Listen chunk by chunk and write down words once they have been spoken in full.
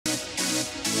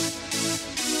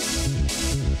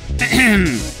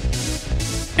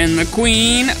And the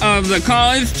queen of the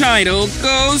college title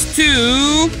goes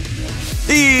to...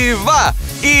 Eva!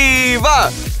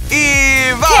 Eva!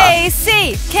 Eva!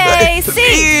 Casey! Casey!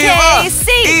 Eva!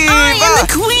 Casey! Eva! I am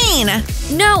the queen!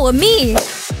 No, me!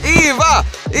 Eva!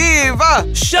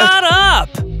 Eva! Shut up!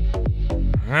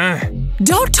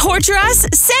 Don't torture us!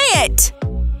 Say it!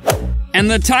 And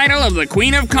the title of the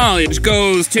queen of college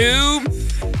goes to...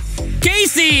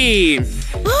 Casey!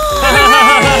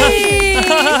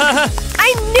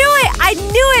 I knew it! I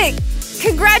knew it!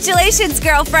 Congratulations,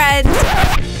 girlfriend!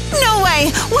 No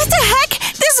way! What the heck?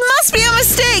 This must be a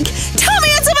mistake! Tell me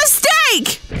it's a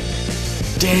mistake!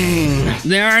 Dang.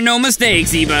 There are no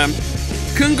mistakes, Eva.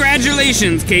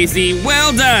 Congratulations, Casey.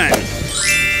 Well done.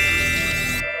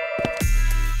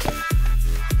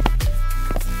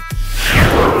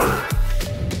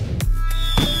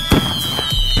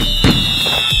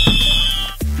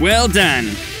 Well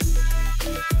done.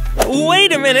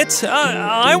 Wait a minute.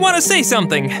 I want to say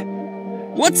something.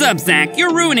 What's up, Zach?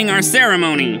 You're ruining our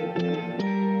ceremony.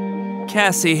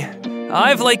 Cassie,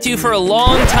 I've liked you for a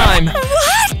long time.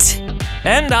 What?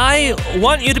 And I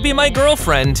want you to be my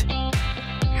girlfriend.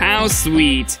 How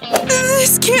sweet.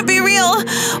 This can't be real.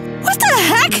 What the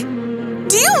heck?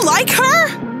 Do you like her?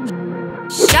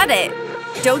 Shut it.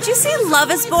 Don't you see love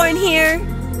is born here?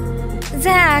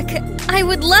 Zach, I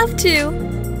would love to.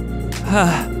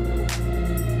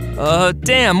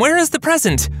 Damn, where is the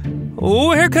present?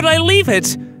 Where could I leave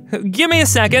it? Give me a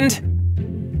second.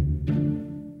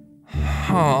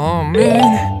 Oh,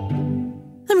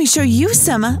 man. Let me show you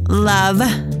some love.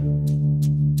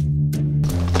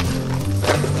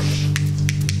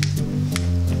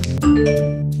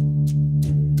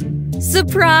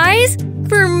 Surprise?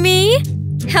 For me?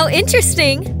 How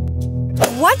interesting.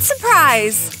 What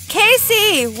surprise?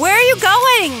 Casey, where are you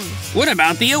going? What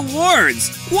about the awards?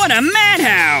 What a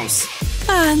madhouse!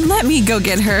 Let me go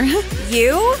get her.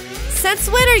 You? Since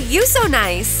when are you so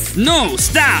nice? No,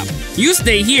 stop! You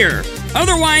stay here.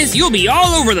 Otherwise, you'll be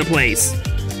all over the place.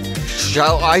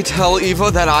 Shall I tell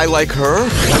Eva that I like her?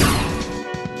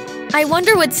 I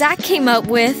wonder what Zach came up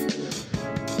with.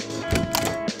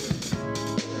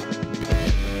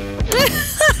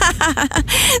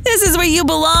 This is where you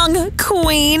belong,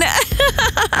 queen.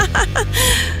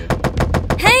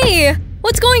 Hey!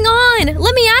 What's going on?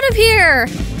 Let me out of here!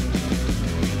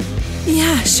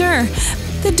 Yeah, sure.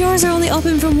 The doors are only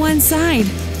open from one side.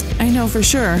 I know for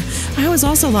sure. I was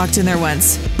also locked in there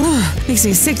once. Ugh, makes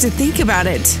me sick to think about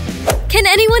it. Can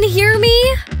anyone hear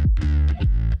me?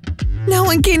 No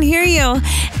one can hear you.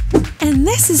 And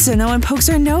this is so no one pokes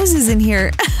our noses in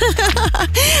here.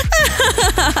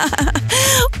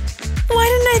 Why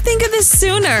didn't I think of this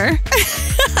sooner?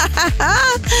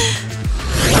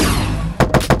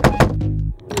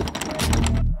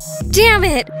 Damn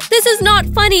it! This is not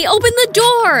funny! Open the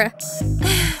door!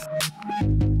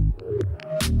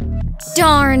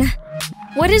 Darn.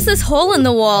 What is this hole in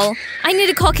the wall? I need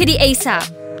to call Kitty ASAP.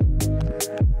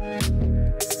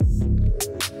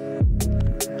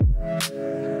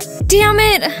 Damn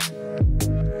it!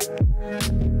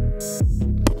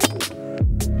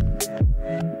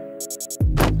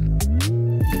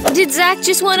 Did Zach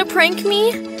just want to prank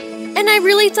me? And I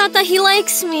really thought that he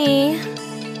likes me.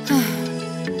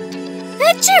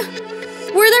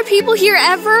 Achoo! Were there people here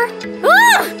ever?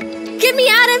 Ah! Get me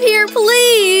out of here,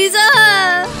 please!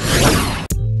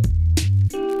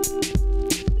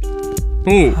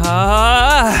 Ooh.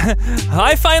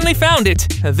 I finally found it.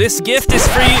 This gift is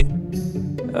for you.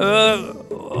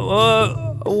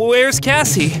 Where's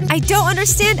Cassie? I don't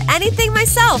understand anything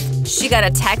myself. She got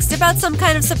a text about some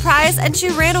kind of surprise and she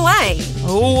ran away.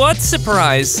 What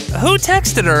surprise? Who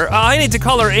texted her? I need to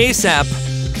call her ASAP.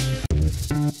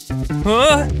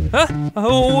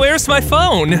 Where's my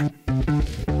phone?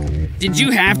 Did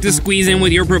you have to squeeze in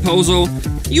with your proposal?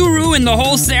 You ruined the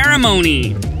whole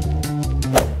ceremony.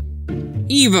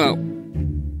 Eva,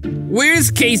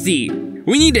 where's Casey?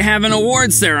 We need to have an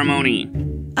award ceremony.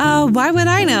 Why would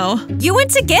I know? You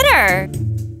went to get her.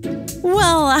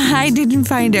 Well, I didn't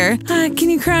find her. Can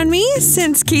you crown me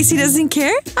since Casey doesn't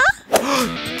care?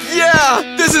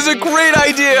 Yeah! This is a great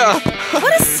idea!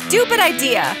 What a stupid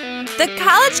idea. The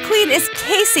college queen is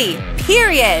Casey,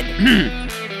 period.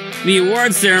 The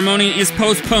award ceremony is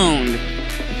postponed.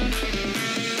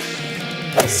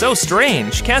 So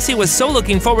strange. Cassie was so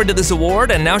looking forward to this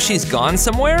award and now she's gone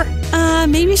somewhere?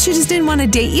 Maybe she just didn't want to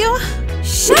date you?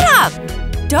 Shut up!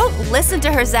 Don't listen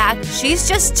to her, Zach. She's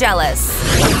just jealous.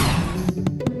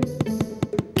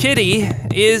 Kitty,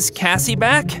 is Cassie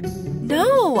back?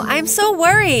 No, I'm so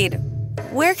worried.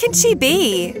 Where can she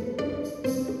be?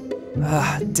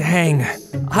 Dang.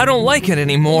 I don't like it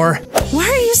anymore. Why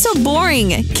are you so boring?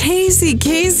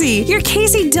 Casey, your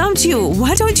Casey dumped you.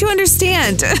 Why don't you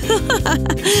understand?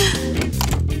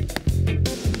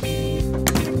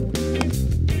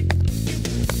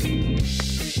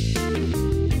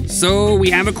 So, we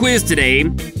have a quiz today.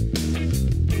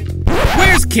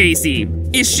 Where's Casey?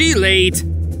 Is she late?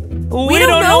 We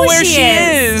don't know where she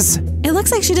is. It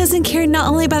looks like she doesn't care not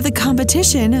only about the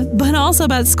competition, but also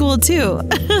about school too.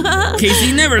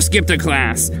 Casey never skipped a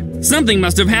class. Something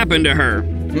must have happened to her.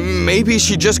 Maybe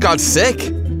she just got sick?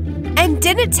 And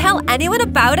didn't tell anyone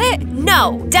about it?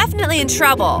 No, definitely in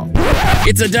trouble.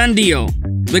 It's a done deal.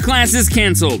 The class is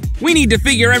canceled. We need to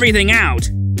figure everything out.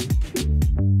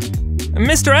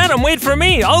 Mr. Adam, wait for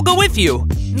me. I'll go with you.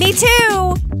 Me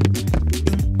too.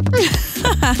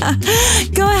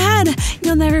 Go ahead.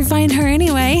 You'll never find her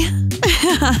anyway.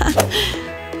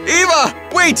 Eva,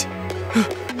 wait!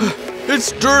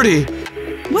 It's dirty.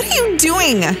 What are you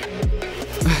doing?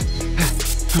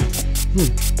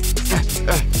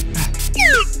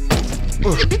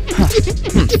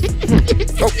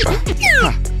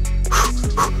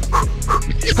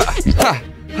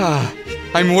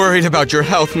 I'm worried about your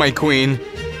health, my queen.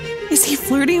 Is he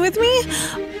flirting with me?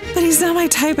 But he's not my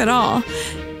type at all.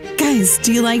 Guys,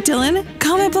 do you like Dylan?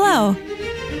 Comment below.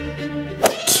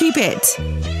 Keep it.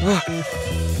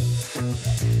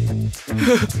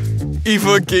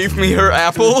 Eva gave me her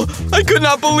apple? I could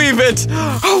not believe it!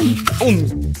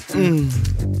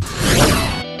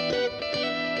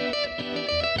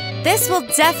 This will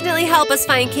definitely help us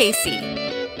find Casey.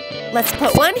 Let's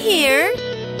put one here.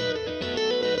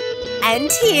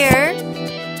 And here.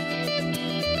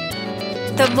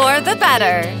 The more the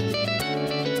better.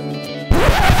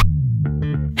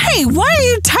 Hey, why are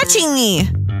you touching me?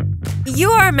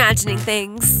 You are imagining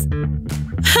things.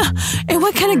 And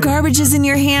what kind of garbage is in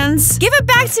your hands? Give it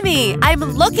back to me! I'm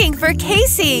looking for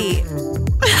Casey!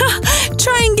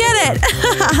 Try and get it!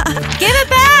 Give it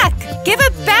back! Give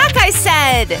it back, I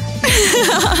said!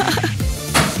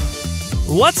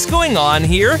 What's going on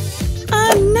here?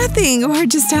 Nothing. We're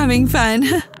just having fun.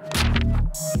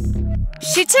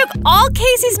 She took all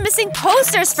Casey's missing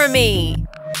posters from me!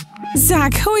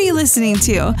 Zach, who are you listening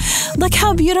to? Look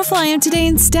how beautiful I am today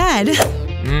instead.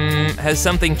 Has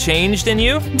something changed in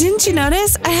you? Didn't you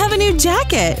notice? I have a new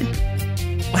jacket.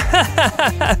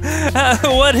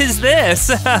 What is this?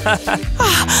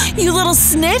 You little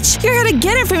snitch! You're gonna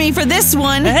get it from me for this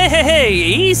one! Hey,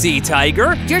 easy,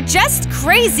 Tiger. You're just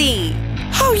crazy!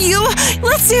 Oh, you!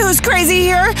 Let's see who's crazy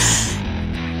here!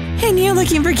 And you're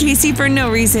looking for Casey for no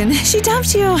reason. She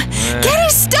dumped you. Kenny,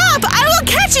 stop! I will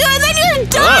catch you and then you're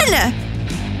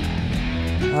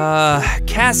done!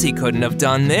 Cassie couldn't have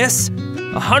done this.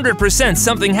 100%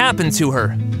 something happened to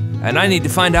her. And I need to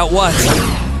find out what.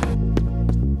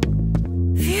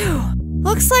 Phew.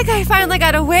 Looks like I finally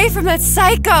got away from that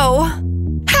psycho.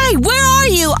 Hey, where are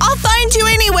you? I'll find you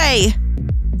anyway!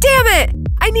 Damn it!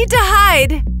 I need to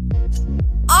hide.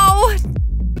 Oh.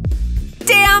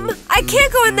 Damn, I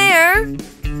can't go in there.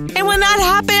 And when that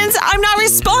happens, I'm not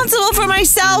responsible for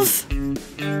myself.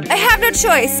 I have no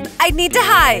choice. I need to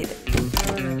hide.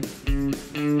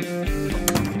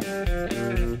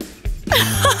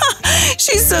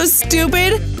 She's so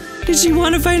stupid. Did she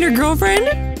want to find her girlfriend?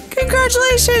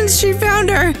 Congratulations, she found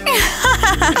her.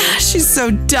 She's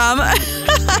so dumb.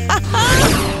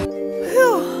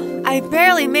 Whew, I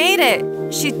barely made it.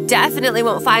 She definitely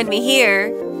won't find me here.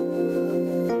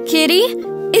 Kitty,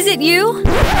 is it you?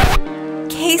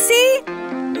 Casey?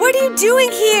 What are you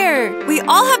doing here? We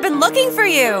all have been looking for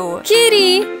you.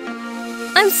 Kitty!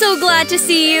 I'm so glad to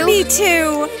see you. Me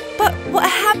too. But what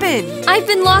happened? I've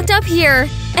been locked up here.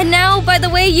 And now, by the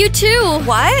way, you too.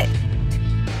 What?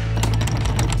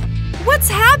 What's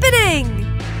happening?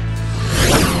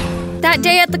 That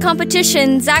day at the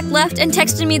competition, Zach left and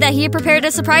texted me that he had prepared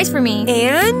a surprise for me.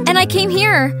 And? And I came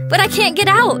here, but I can't get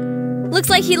out. Looks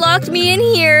like he locked me in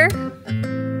here.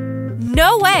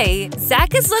 No way.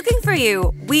 Zach is looking for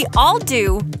you. We all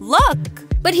do. Look.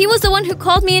 But he was the one who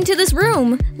called me into this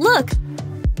room. Look.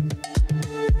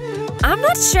 I'm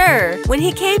not sure. When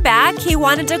he came back, he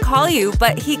wanted to call you,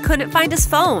 but he couldn't find his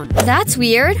phone. That's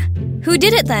weird. Who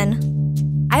did it then?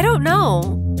 I don't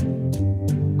know.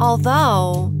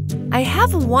 Although, I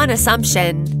have one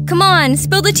assumption. Come on,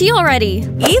 spill the tea already.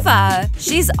 Eva,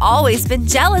 she's always been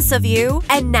jealous of you.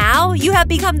 And now you have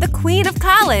become the queen of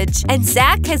college. And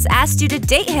Zach has asked you to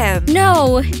date him.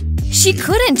 No, she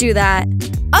couldn't do that.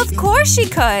 Of course she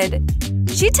could.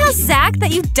 She tells Zach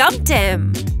that you dumped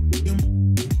him.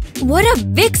 What a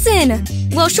vixen!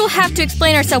 Well, she'll have to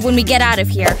explain herself when we get out of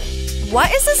here. What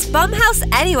is this bum house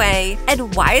anyway?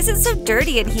 And why is it so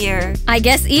dirty in here? I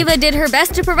guess Eva did her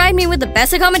best to provide me with the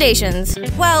best accommodations.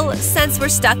 Well, since we're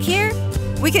stuck here,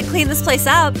 we could clean this place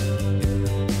up.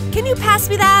 Can you pass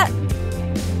me that?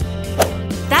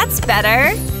 That's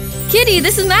better. Kitty,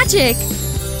 this is magic.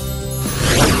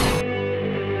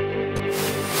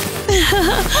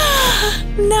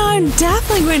 Now I'm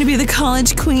definitely going to be the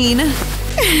college queen.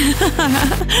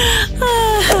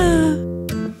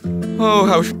 Oh,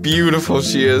 how beautiful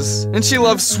she is. And she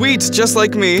loves sweets just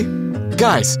like me.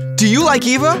 Guys, do you like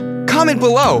Eva? Comment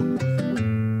below.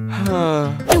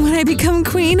 And when I become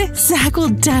queen, Zach will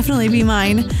definitely be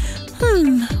mine.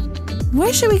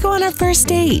 Where should we go on our first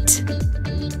date?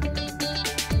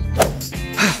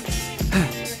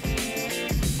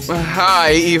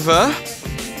 Hi, Eva.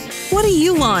 What do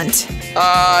you want?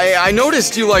 I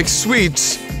noticed you like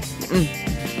sweets.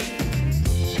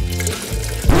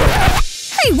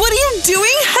 Hey, what are you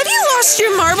doing? Have you lost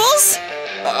your marbles?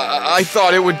 I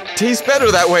thought it would taste better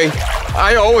that way.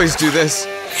 I always do this.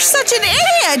 You're such an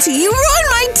idiot! You ruined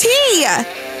my tea!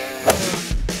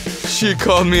 She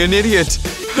called me an idiot.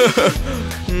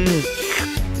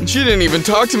 She didn't even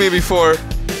talk to me before.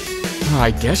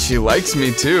 I guess she likes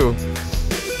me too.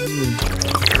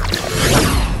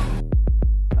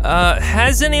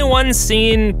 Has anyone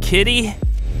seen Kitty?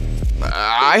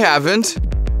 I haven't.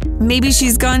 Maybe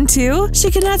she's gone too?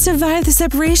 She could not survive the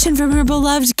separation from her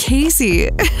beloved Casey.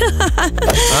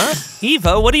 Huh?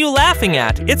 Eva, what are you laughing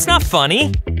at? It's not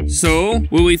funny. So,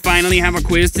 will we finally have a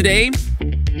quiz today?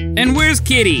 And where's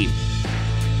Kitty?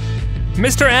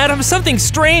 Mr. Adams, something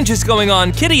strange is going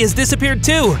on. Kitty has disappeared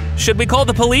too. Should we call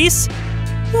the police?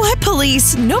 What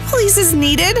police? No police is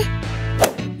needed.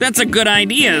 That's a good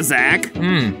idea, Zach.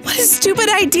 What a stupid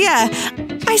idea.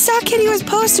 I saw Kitty with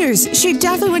posters. She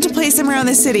definitely went to play somewhere around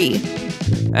the city.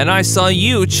 And I saw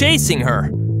you chasing her.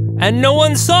 And no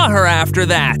one saw her after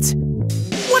that.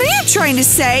 What are you trying to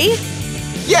say?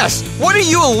 Yes, what are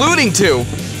you alluding to?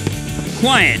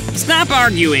 Quiet. Stop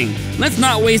arguing. Let's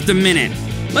not waste a minute.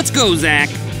 Let's go, Zach.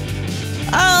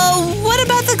 Oh, what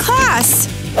about the class?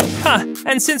 Huh,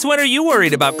 and since when are you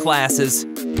worried about classes?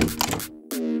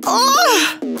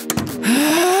 Oh!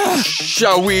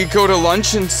 Shall we go to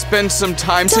lunch and spend some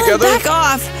time Dylan, together? back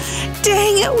off!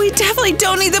 Dang it, we definitely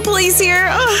don't need the police here.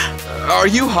 Are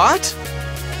you hot?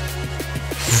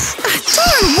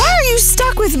 Dylan, why are you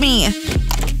stuck with me?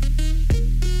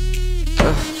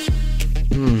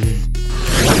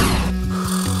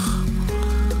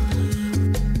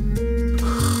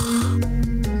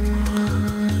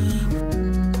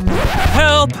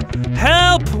 Help!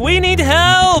 Help! We need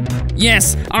help!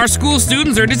 Yes, our school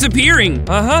students are disappearing.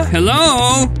 Uh-huh.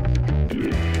 Hello?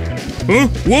 Huh?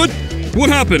 What? What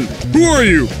happened? Who are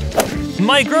you?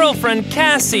 My girlfriend,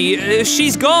 Cassie,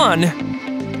 she's gone.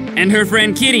 And her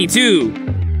friend Kitty, too.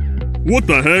 What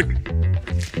the heck?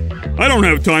 I don't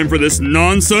have time for this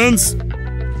nonsense.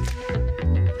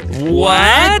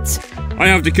 What? I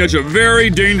have to catch a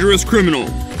very dangerous criminal.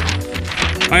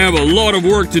 I have a lot of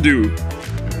work to do.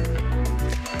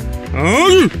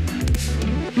 Ugh.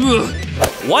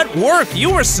 What work? You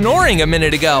were snoring a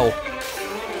minute ago.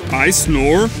 I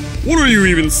snore? What are you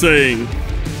even saying?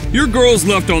 Your girls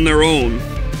left on their own,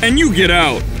 and you get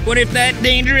out. What if that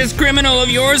dangerous criminal of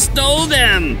yours stole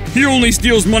them? He only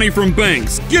steals money from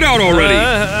banks. Get out already.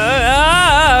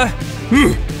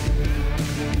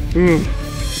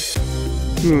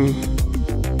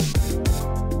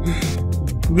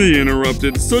 They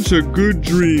interrupted such a good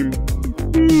dream.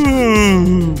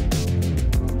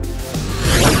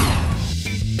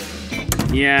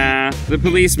 Yeah, the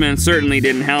policeman certainly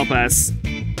didn't help us.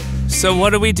 So what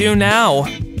do we do now?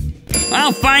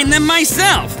 I'll find them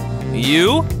myself!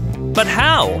 You? But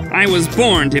how? I was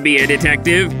born to be a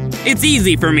detective. It's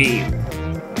easy for me.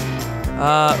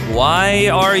 Why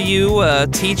are you a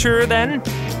teacher then?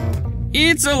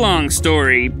 It's a long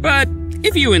story, but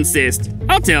if you insist,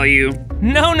 I'll tell you.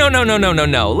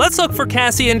 No. Let's look for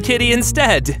Cassie and Kitty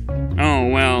instead. Oh,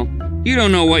 well, you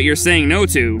don't know what you're saying no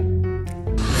to.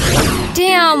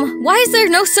 Damn, why is there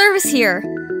no service here?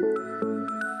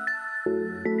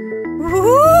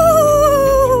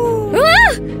 Ooh.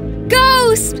 Ah!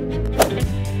 Ghost!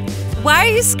 Why are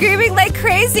you screaming like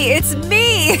crazy? It's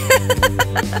me!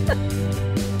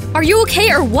 Are you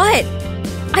okay or what?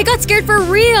 I got scared for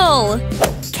real!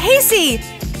 Casey!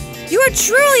 You are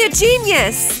truly a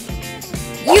genius!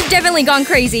 You've definitely gone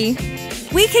crazy.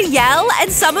 We can yell and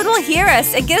someone will hear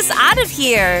us and get us out of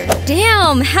here!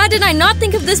 Damn, how did I not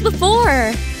think of this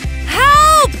before?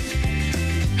 Help!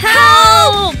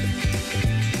 Help!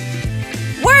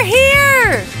 We're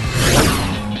here!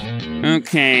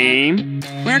 Okay,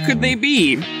 where could they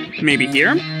be? Maybe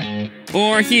here?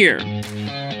 Or here?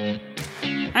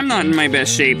 I'm not in my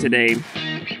best shape today.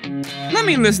 Let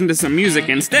me listen to some music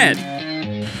instead.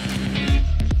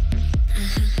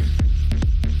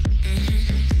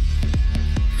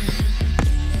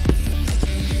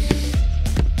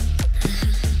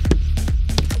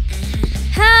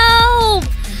 Help!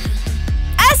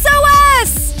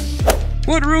 SOS!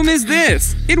 What room is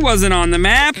this? It wasn't on the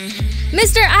map.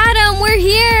 Mr. Adam, we're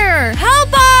here! Help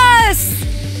us!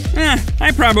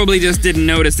 I probably just didn't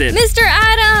notice it. Mr.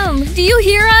 Adam, do you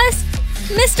hear us?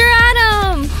 Mr.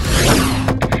 Adam!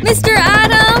 Mr.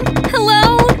 Adam,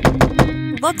 hello?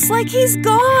 Looks like he's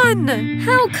gone.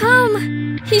 How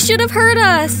come? He should have heard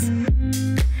us.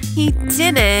 He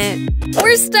didn't.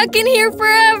 We're stuck in here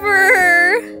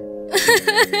forever.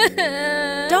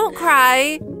 Don't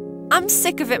cry. I'm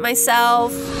sick of it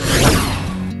myself.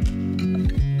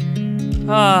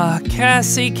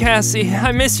 Cassie,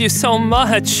 I miss you so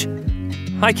much.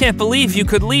 I can't believe you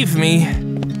could leave me.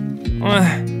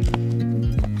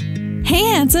 Hey,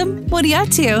 handsome. What are you up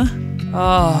to?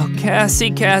 Oh,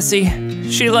 Cassie.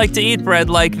 She liked to eat bread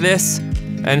like this,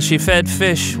 and she fed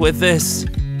fish with this.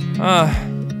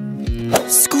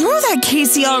 Screw that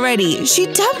Casey already. She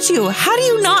dumped you. How do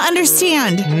you not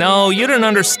understand? No, you don't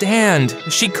understand.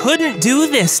 She couldn't do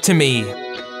this to me.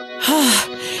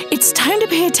 It's time to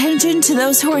pay attention to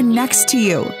those who are next to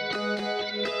you.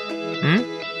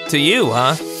 To you,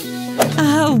 huh?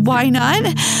 Why not?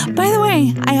 By the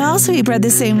way, I also eat bread the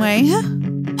same way.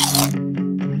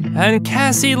 And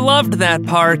Cassie loved that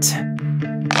part.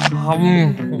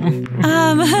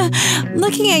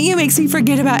 Looking at you makes me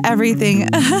forget about everything.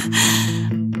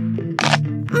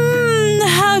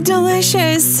 How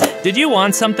delicious. Did you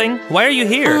want something? Why are you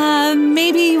here?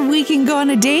 Maybe we can go on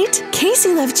a date?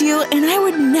 Casey left you, and I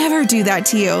would never do that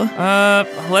to you.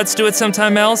 Let's do it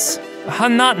sometime else.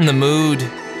 I'm not in the mood.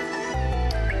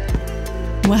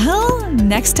 Well,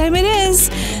 next time it is.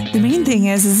 The main thing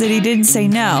is that he didn't say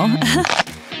no.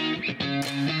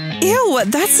 Ew,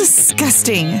 that's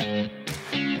disgusting.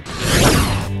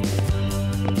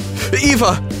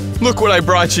 Eva, look what I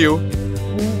brought you.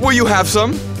 Will you have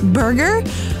some? Burger?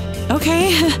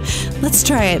 Okay, let's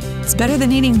try it. It's better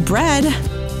than eating bread.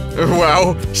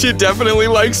 Wow, she definitely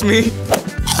likes me.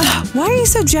 Why are you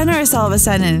so generous all of a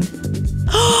sudden?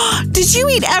 Did you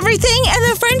eat everything and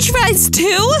the french fries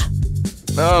too?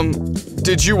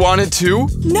 Did you want it too?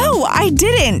 No, I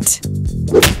didn't.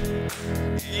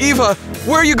 Eva,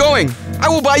 where are you going? I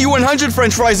will buy you 100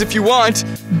 french fries if you want.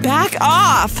 Back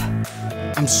off.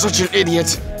 I'm such an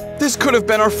idiot. This could have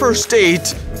been our first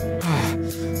date.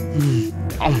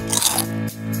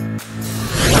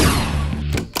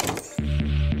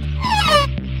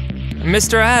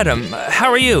 Mr. Adam, how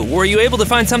are you? Were you able to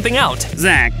find something out?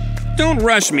 Zach, don't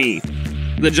rush me.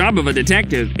 The job of a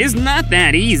detective is not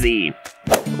that easy.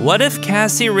 What if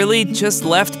Cassie really just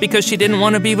left because she didn't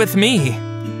want to be with me?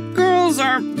 Girls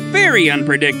are very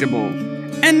unpredictable,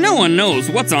 and no one knows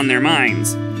what's on their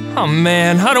minds. Oh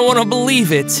man, I don't want to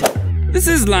believe it. This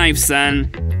is life,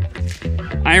 son.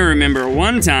 I remember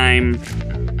one time.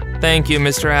 Thank you,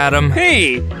 Mr. Adam.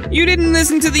 Hey, you didn't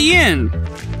listen to the end.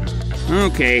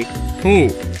 Okay. Oh.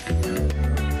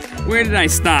 Where did I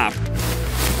stop?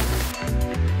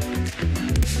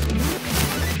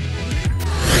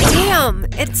 Damn,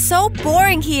 it's so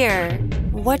boring here.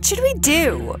 What should we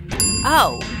do?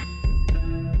 Oh.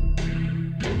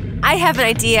 I have an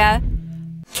idea.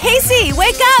 Casey,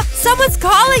 wake up! Someone's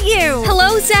calling you!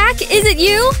 Hello, Zach? Is it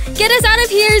you? Get us out of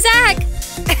here, Zach!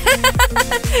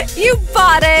 You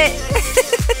bought it!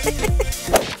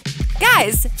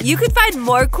 Guys, you can find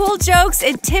more cool jokes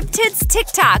in Tip-Tits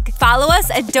TikTok. Follow us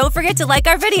and don't forget to like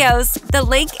our videos. The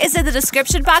link is in the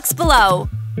description box below.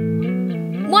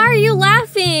 Why are you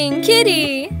laughing,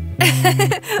 Kitty?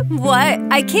 What?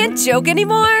 I can't joke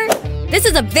anymore? This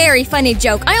is a very funny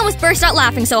joke. I almost burst out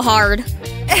laughing so hard.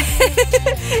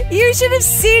 You should have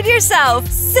seen yourself.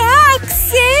 Zach,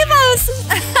 save us!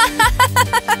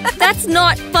 That's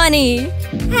not funny.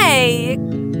 Hey,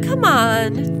 come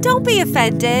on. Don't be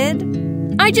offended.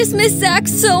 I just miss Zach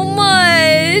so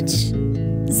much.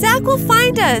 Zach will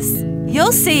find us.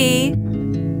 You'll see.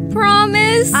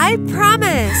 Promise? I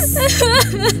promise.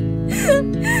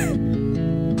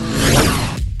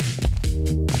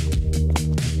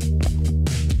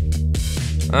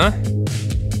 Huh?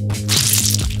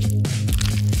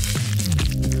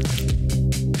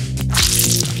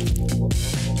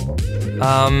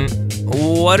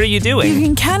 What are you doing? You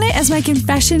can count it as my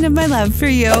confession of my love for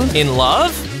you. In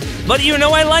love? But you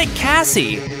know I like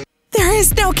Cassie. There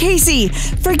is no Casey.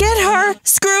 Forget her,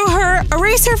 screw her,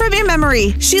 erase her from your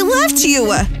memory. She left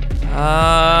you.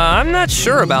 I'm not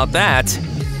sure about that.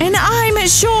 And I'm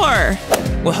sure.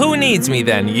 Well, who needs me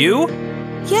then? You?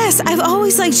 Yes, I've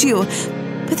always liked you.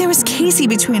 But there was Casey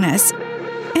between us.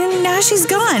 And now she's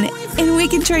gone, and we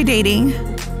can try dating.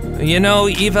 You know,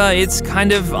 Eva, it's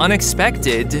kind of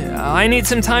unexpected. I need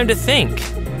some time to think.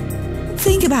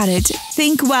 Think about it.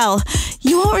 Think well.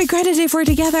 You won't regret it if we're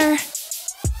together.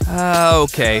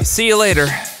 Okay, see you later.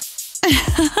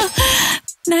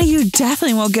 Now you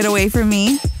definitely won't get away from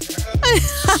me.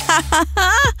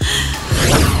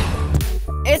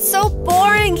 It's so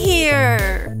boring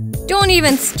here. Don't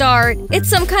even start. It's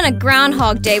some kind of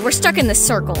Groundhog Day. We're stuck in this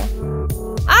circle.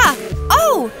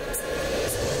 Oh!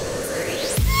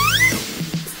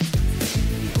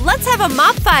 Let's have a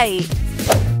mop fight.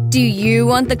 Do you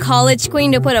want the college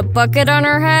queen to put a bucket on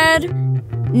her head?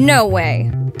 No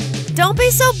way. Don't be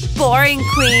so boring,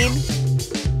 queen.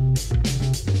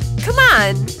 Come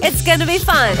on, it's gonna be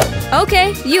fun.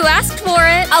 Okay, you asked for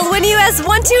it. I'll win you as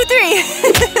 1, 2,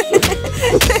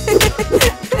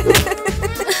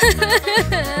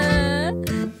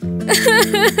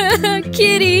 3.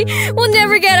 Kitty, we'll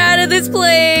never get out of this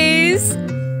place.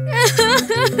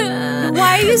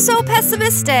 Why are you so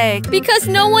pessimistic? Because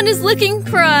no one is looking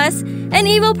for us. And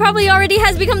Eva probably already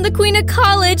has become the queen of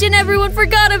college and everyone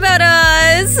forgot about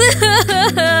us.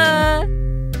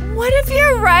 What if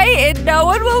you're right and no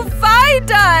one will find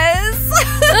us?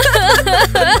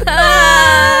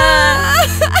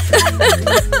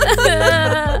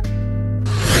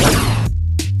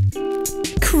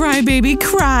 Cry, baby,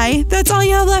 cry. That's all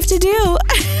you have left to do.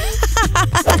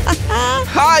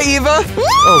 Hi, Eva.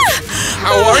 Oh,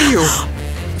 how are you?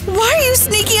 Why are you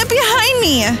sneaking up behind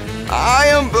me? I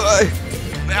am.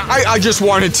 I just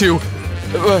wanted to.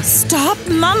 Stop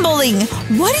mumbling.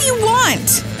 What do you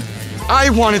want? I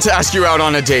wanted to ask you out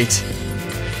on a date.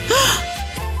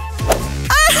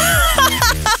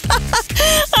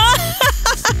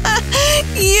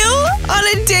 You on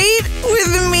a date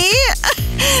with me?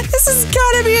 This has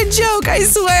gotta be a joke, I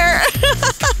swear.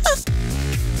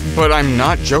 But I'm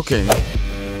not joking.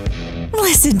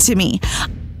 Listen to me.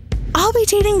 I'll be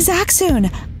dating Zach soon.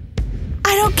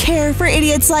 I don't care for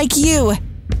idiots like you.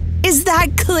 Is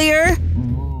that clear?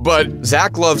 But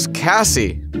Zach loves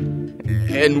Cassie.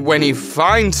 And when he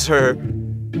finds her...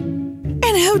 And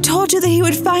who told you that he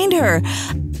would find her?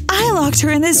 I locked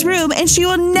her in this room and she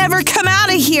will never come out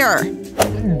of here.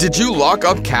 Did you lock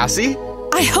up Cassie?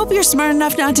 I hope you're smart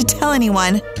enough not to tell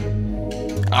anyone.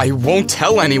 I won't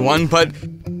tell anyone, but...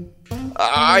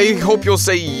 I hope you'll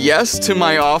say yes to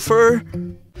my offer.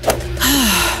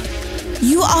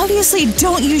 You obviously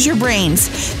don't use your brains.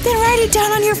 Then write it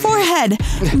down on your forehead.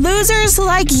 Losers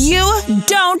like you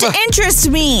don't interest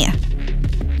me.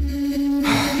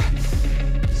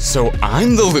 So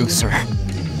I'm the loser.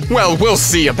 Well, we'll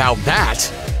see about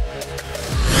that.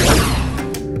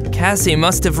 Cassie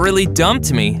must have really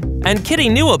dumped me, and Kitty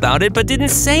knew about it but didn't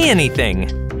say anything.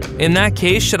 In that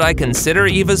case, should I consider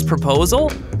Eva's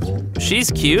proposal?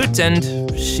 She's cute, and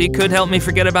she could help me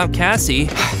forget about Cassie.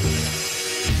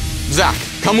 Zach,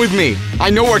 come with me.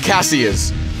 I know where Cassie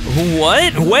is.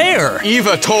 What? Where?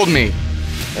 Eva told me.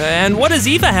 And what does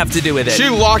Eva have to do with it? She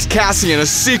locked Cassie in a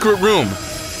secret room.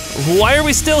 Why are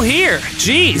we still here?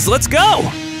 Jeez, let's go!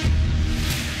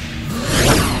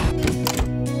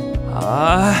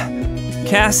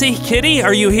 Cassie, Kitty,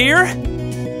 are you here?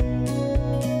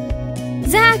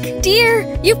 Zach,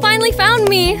 dear, you finally found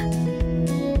me.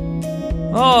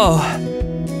 Oh,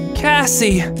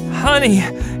 Cassie, honey,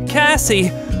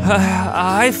 Cassie,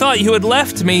 I thought you had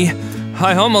left me.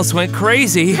 I almost went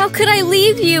crazy. How could I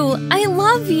leave you? I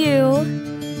love you.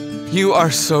 You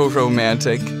are so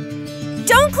romantic.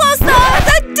 Don't close the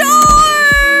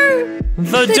door!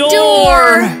 The The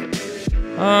door!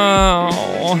 Oh.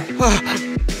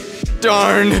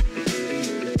 Darn.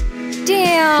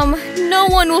 Damn, no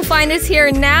one will find us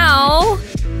here now.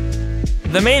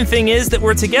 The main thing is that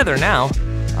we're together now.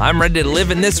 I'm ready to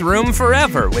live in this room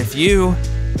forever with you.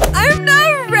 I'm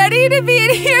not ready to be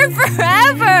in here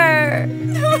forever.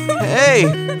 Hey,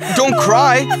 don't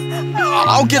cry.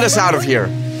 I'll get us out of here.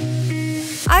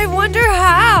 I wonder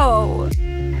how.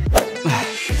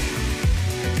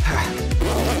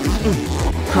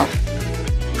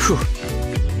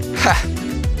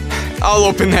 I'll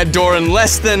open that door in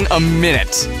less than a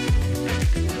minute.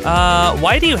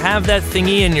 Why do you have that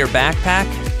thingy in your backpack?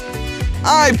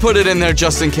 I put it in there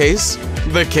just in case.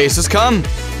 The case has come.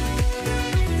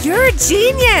 You're a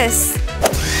genius.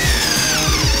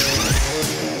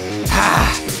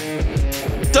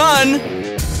 Done.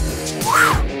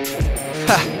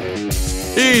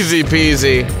 Easy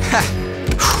peasy.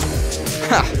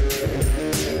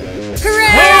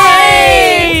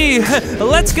 Hooray!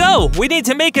 let's go! We need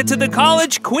to make it to the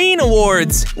College Queen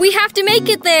Awards! We have to make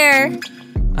it there!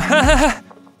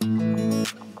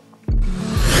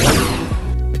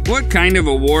 What kind of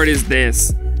award is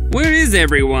this? Where is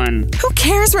everyone? Who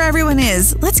cares where everyone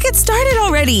is? Let's get started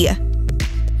already!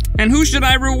 And who should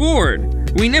I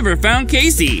reward? We never found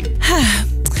Casey.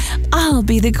 I'll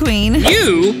be the queen.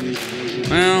 You?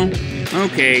 Well,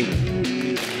 okay.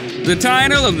 The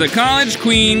title of the College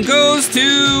Queen goes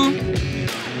to…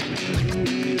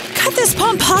 Cut this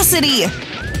pomposity!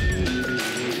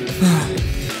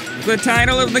 The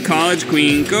title of the College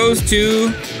Queen goes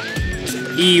to…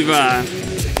 Eva.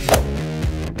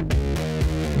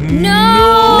 No!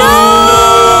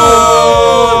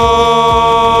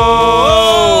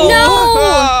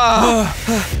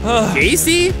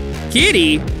 Casey?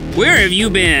 Kitty? Where have you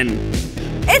been?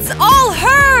 It's all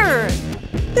her!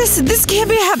 This can't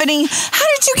be happening. How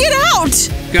did you get out?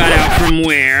 Got out from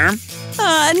where?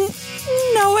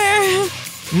 Nowhere.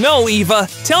 No, Eva.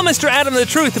 Tell Mr. Adam the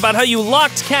truth about how you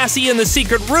locked Cassie in the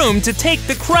secret room to take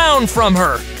the crown from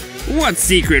her. What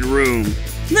secret room?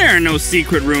 There are no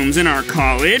secret rooms in our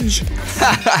college.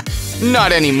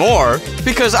 Not anymore,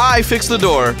 because I fixed the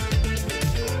door.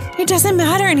 It doesn't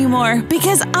matter anymore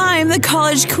because I'm the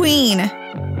college queen.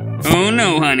 Oh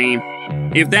no, honey.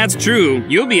 If that's true,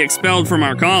 you'll be expelled from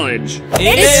our college.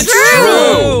 It's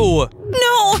true!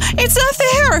 No, it's not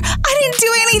fair. I didn't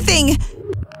do anything.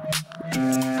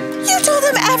 You told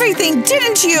them everything,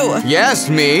 didn't you? Yes,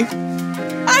 me.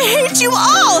 I hate you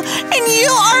all, and you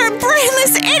are a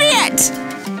brainless idiot!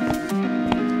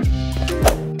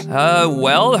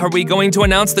 Well, are we going to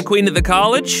announce the queen of the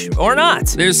college, or not?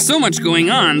 There's so much going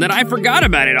on that I forgot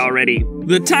about it already.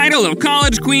 The title of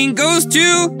College Queen goes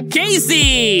to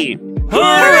Casey!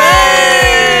 Hooray!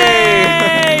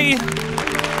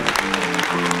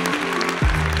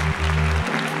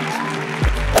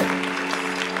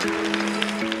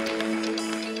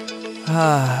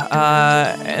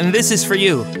 And this is for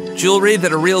you. Jewelry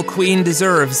that a real queen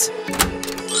deserves.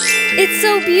 It's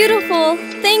so beautiful.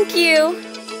 Thank you.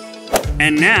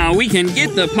 And now we can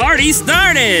get the party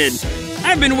started!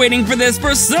 I've been waiting for this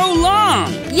for so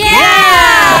long!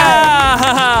 Yeah!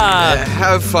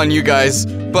 Have fun, you guys,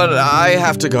 but I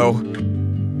have to go.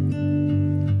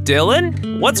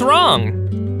 Dylan, what's wrong?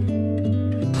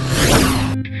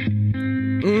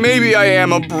 Maybe I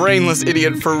am a brainless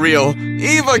idiot for real.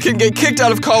 Eva can get kicked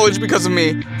out of college because of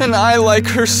me, and I like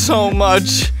her so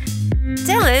much.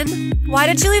 Dylan, why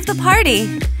did you leave the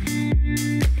party?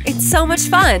 It's so much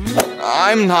fun.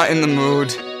 I'm not in the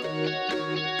mood.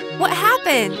 What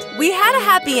happened? We had a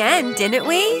happy end, didn't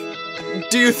we?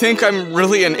 Do you think I'm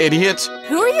really an idiot?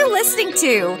 Who are you listening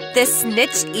to? This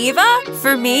snitch Eva?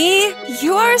 For me,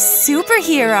 you are a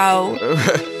superhero.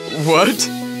 What?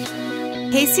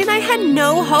 Casey and I had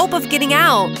no hope of getting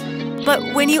out. But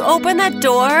when you opened that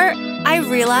door, I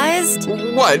realized…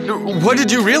 What? What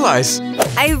did you realize?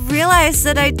 I realized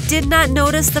that I did not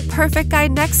notice the perfect guy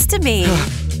next to me.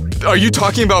 Are you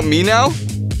talking about me now?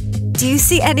 Do you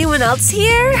see anyone else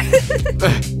here?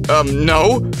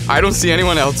 No, I don't see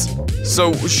anyone else.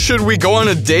 So, should we go on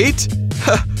a date?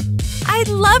 I'd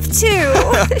love to.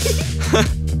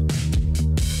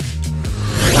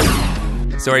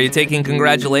 So are you taking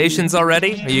congratulations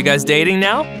already? Are you guys dating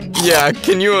now? Yeah,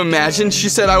 can you imagine? She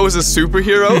said I was a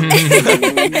superhero.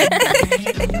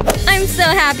 I'm so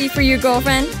happy for you,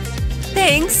 girlfriend.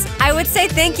 Thanks. I would say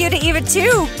thank you to Eva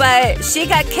too, but she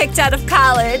got kicked out of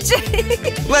college.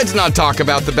 Let's not talk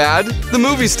about the bad. The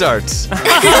movie starts.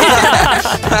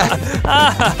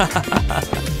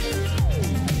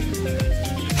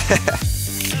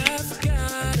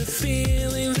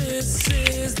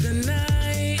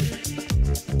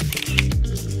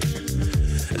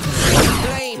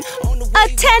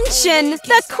 Attention!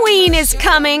 The queen is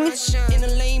coming.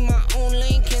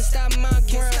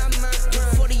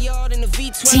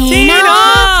 Tina!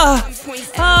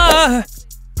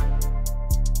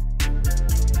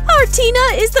 Our Tina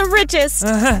is the richest.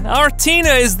 Our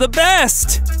Tina is the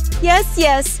best! Yes,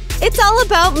 yes. It's all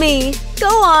about me.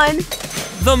 Go on.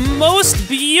 The most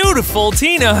beautiful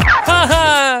Tina!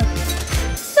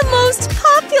 The most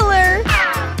popular.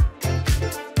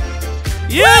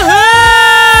 Yoo-hoo!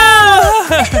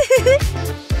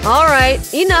 All right,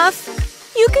 enough.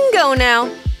 You can go now.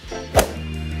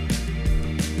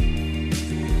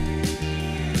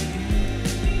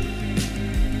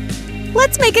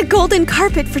 Let's make a golden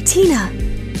carpet for Tina.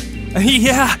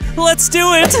 Yeah, let's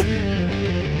do it!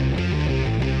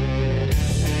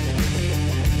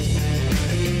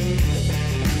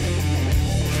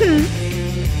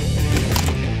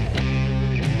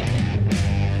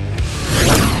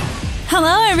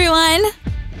 Hello, everyone.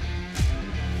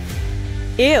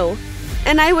 Ew.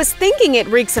 And I was thinking it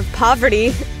reeks of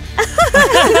poverty.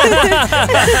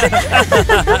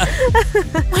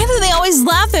 Why do they always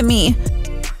laugh at me?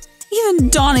 Even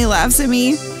Donnie laughs at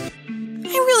me.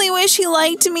 I really wish he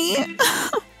liked me.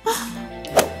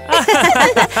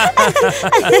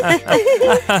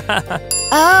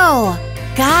 Oh,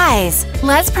 guys,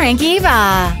 let's prank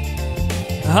Eva.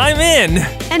 I'm in.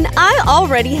 And I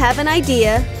already have an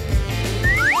idea.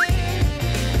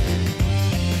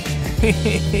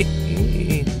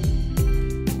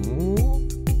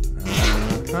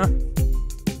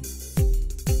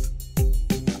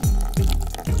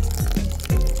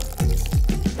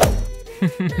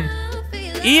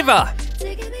 Eva!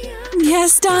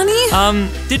 Yes, Donnie?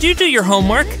 Did you do your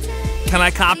homework? Can I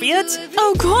copy it?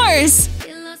 Of course!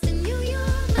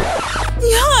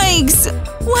 Yikes!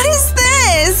 What is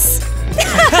this?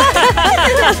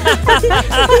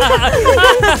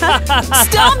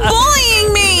 Stop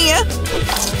bullying me!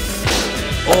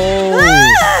 Oh.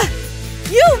 Ah!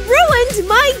 You ruined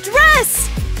my dress!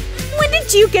 When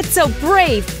did you get so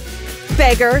brave,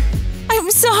 beggar? I'm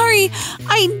sorry.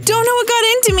 I don't know what got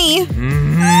into me.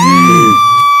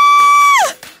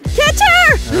 Catch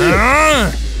her!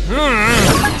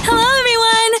 Hello,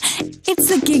 everyone! It's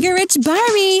the Giga Rich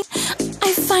Barbie.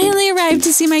 I finally arrived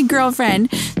to see my girlfriend.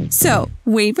 So,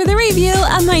 wait for the reveal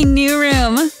of my new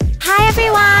room. Hi,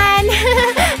 everyone.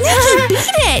 Nikki, beat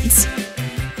it!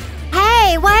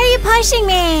 Hey, why are you pushing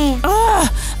me? Ugh,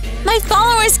 my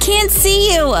followers can't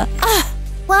see you. Ugh.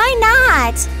 Why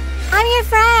not? I'm your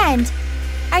friend.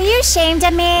 Are you ashamed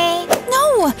of me?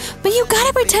 No, but you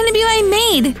gotta pretend to be my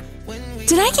maid.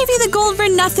 Did I give you the gold for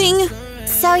nothing?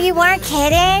 So you weren't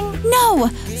kidding? No,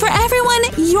 for everyone,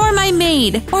 you're my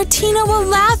maid, or Tina will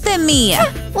laugh at me.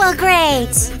 Well,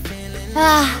 great.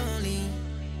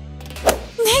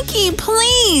 Nikki,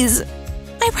 please.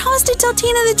 I promised to tell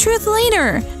Tina the truth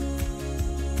later.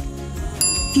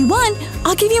 If you want,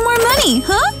 I'll give you more money,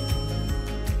 huh?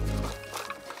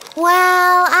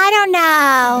 Well, I don't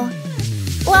know.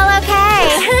 Well,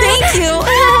 okay. Thank you.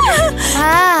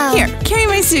 Oh. Here, carry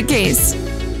my suitcase.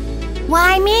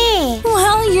 Why me?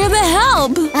 Well, you're the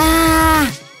help.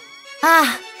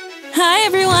 Hi,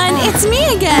 everyone. It's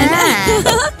me again.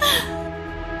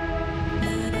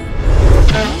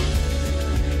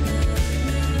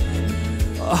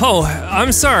 Oh,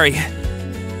 I'm sorry.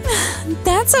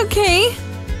 That's okay.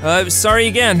 Sorry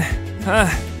again.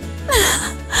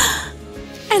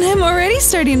 And I'm already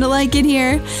starting to like it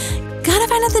here. Gotta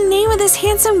find out the name of this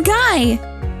handsome guy.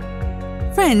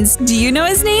 Friends, do you know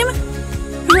his name?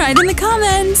 Write in the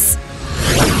comments.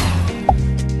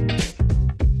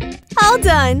 All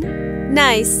done.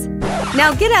 Nice.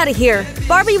 Now get out of here.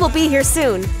 Barbie will be here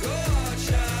soon.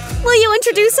 Will you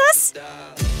introduce us?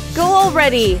 Go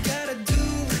already.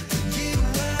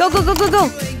 Go, go, go, go, go.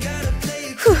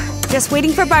 Whew. Just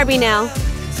waiting for Barbie now.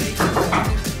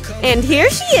 And here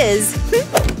she is.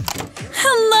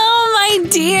 Hello, my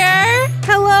dear.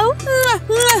 Hello.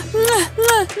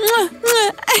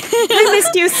 I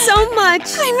missed you so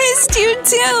much. I missed you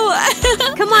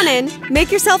too. Come on in.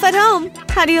 Make yourself at home.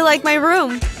 How do you like my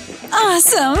room?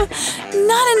 Awesome.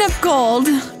 Not enough gold.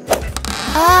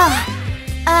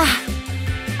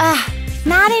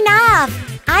 Not enough.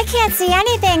 I can't see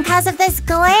anything because of this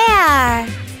glare.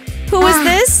 Who is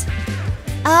this?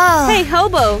 Oh. Hey,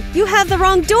 hobo. You have the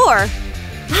wrong door.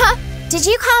 Huh? Did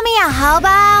you call me a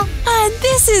hobo?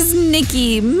 This is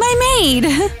Nikki, my maid.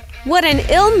 What an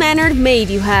ill-mannered maid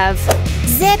you have.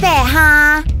 Zip it,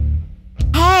 huh?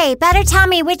 Hey, better tell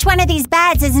me which one of these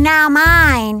beds is now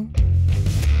mine.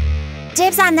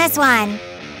 Dibs on this one.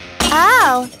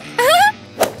 Oh.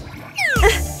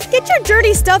 Get your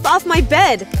dirty stuff off my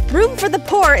bed. Room for the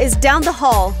poor is down the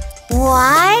hall.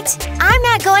 What? I'm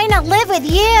not going to live with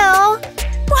you.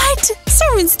 What?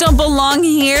 Servants don't belong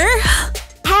here.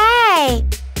 Hey,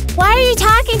 why are you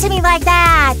talking to me like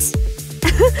that?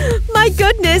 My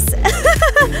goodness.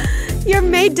 Your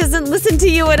maid doesn't listen to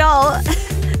you at all.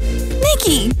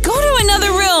 Nikki, go to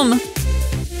another room.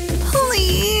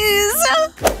 Please.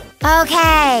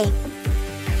 Okay.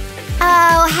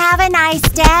 Oh, have a nice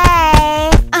day.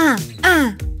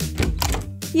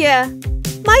 Yeah,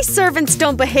 my servants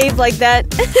don't behave like that.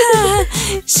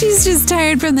 She's just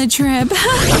tired from the trip.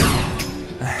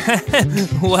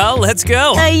 Well, let's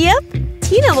go. Yep.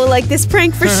 Tina will like this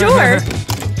prank for sure.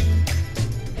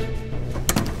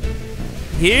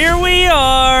 Here we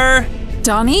are.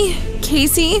 Donnie,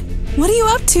 Casey, what are you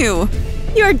up to?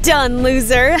 You're done,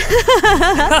 loser.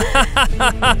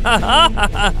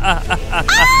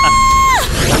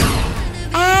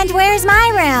 And where's my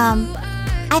room?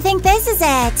 I think this is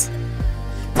it.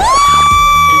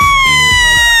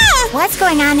 What's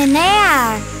going on in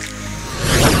there?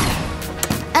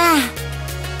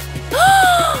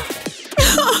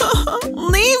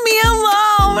 Leave me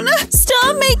alone!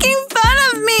 Stop making fun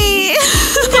of me!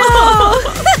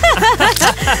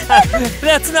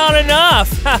 That's not enough!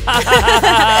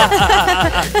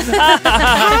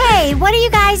 Hey, what are you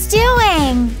guys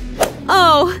doing?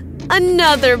 Oh,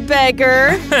 another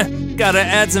beggar. Gotta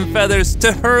add some feathers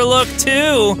to her look,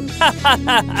 too!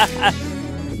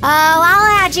 Oh,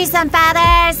 I'll add you some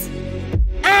feathers.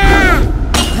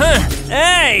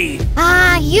 Hey!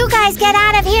 You guys get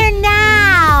out of here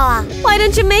now! Why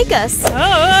don't you make us?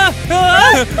 Let's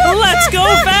go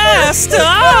fast!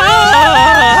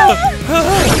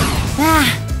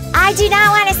 I do not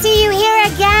want to see you here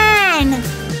again!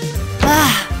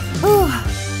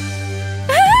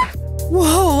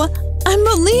 Whoa,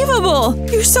 unbelievable!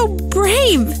 You're so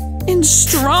brave and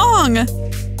strong.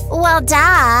 Well,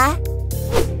 duh.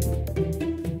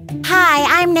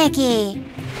 Hi, I'm Nikki.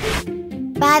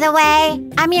 By the way,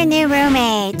 I'm your new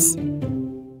roommate.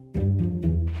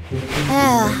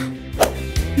 Ugh.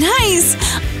 Nice!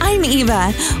 I'm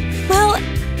Eva. Well,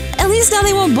 at least now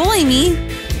they won't bully me.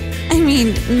 I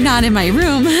mean, not in my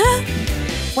room.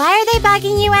 Why are they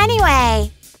bugging you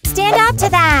anyway? Stand up to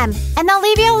them, and they'll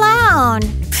leave you alone.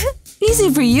 Easy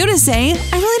for you to say.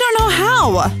 I really don't know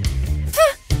how.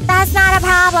 That's not a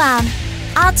problem.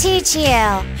 I'll teach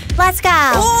you. Let's go.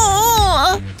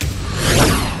 Oh!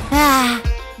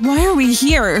 Why are we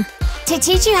here? To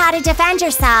teach you how to defend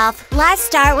yourself, let's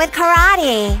start with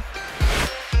karate.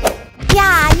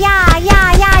 Yeah, yeah,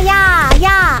 yeah, yeah, yeah,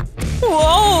 yeah.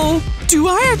 Whoa! Do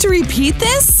I have to repeat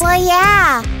this? Well,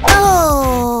 yeah.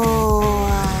 Oh.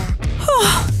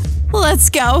 Let's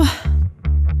go.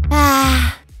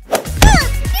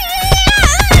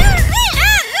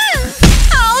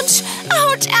 Ouch!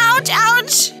 Ouch! Ouch!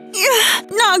 Ouch!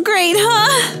 Not great,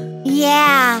 huh?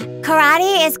 Yeah,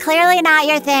 karate is clearly not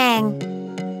your thing.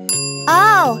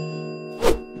 Oh.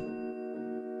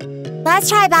 Let's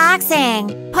try boxing.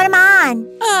 Put him on.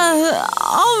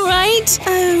 All right.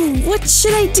 What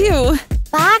should I do?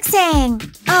 Boxing.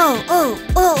 Oh, ooh,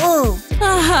 ooh, ooh.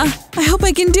 I hope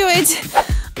I can do it.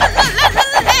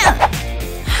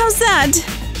 How's that?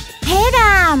 Hit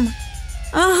him.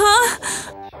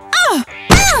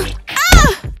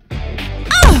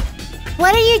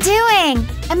 What are you doing?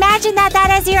 Imagine that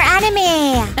is your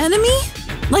enemy. Enemy?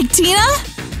 Like Tina?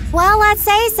 Well, let's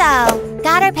say so.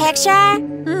 Got her picture?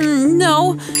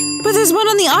 No, but there's one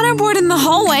on the honor board in the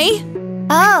hallway.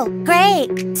 Oh,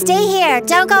 great. Stay here.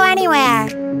 Don't go anywhere.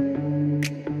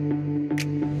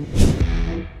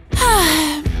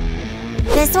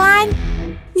 This one?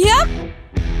 Yep.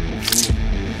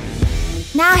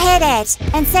 Now hit it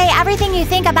and say everything you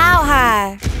think about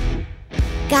her.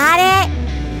 Got it?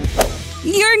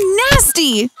 You're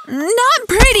nasty. Not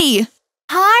pretty.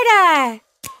 Harder.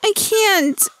 I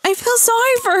can't. I feel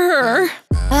sorry for her.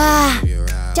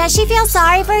 Does she feel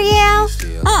sorry for you?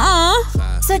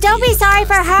 So don't be sorry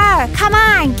for her. Come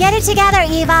on, get it together,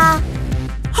 Eva.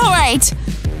 All right.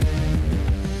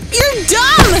 You're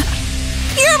dumb.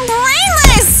 You're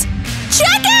brainless.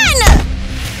 Check in.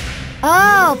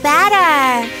 Oh,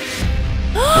 better.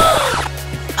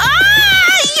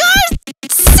 You're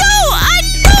so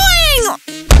annoying.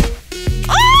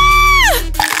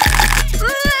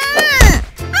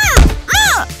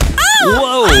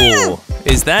 Whoa!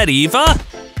 Is that Eva?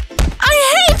 I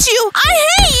hate you! I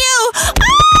hate you!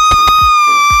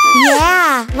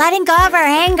 Yeah, letting go of her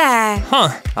anger. Huh,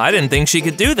 I didn't think she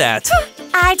could do that.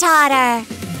 I taught her.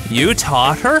 You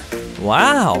taught her?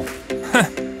 Wow.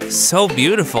 So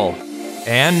beautiful.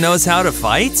 And knows how to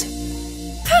fight?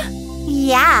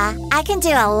 Yeah, I can do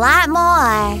a lot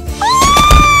more.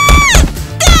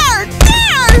 There!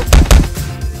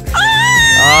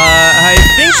 I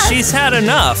think she's had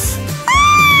enough.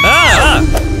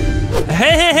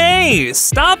 Hey,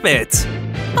 stop it.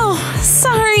 Oh,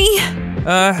 sorry.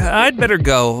 I'd better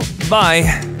go. Bye.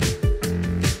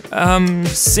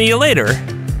 See you later.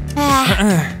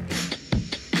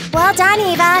 Well done,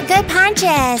 Eva. Good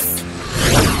punches.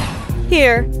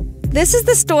 Here, this is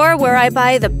the store where I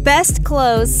buy the best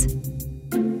clothes.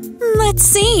 Let's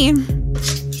see.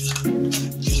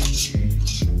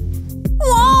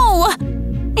 Whoa!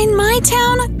 In my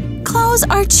town, clothes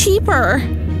are cheaper.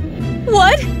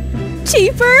 What?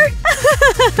 Cheaper?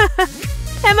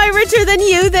 Am I richer than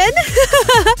you then?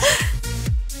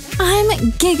 I'm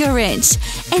Giga rich,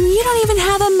 and you don't even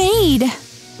have a maid.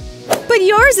 But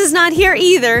yours is not here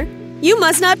either. You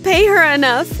must not pay her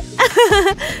enough.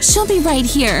 She'll be right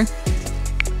here.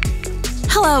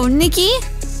 Hello, Nikki.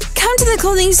 Come to the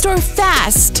clothing store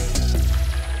fast.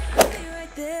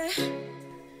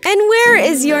 And where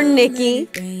is your Nikki?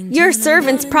 Your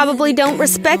servants probably don't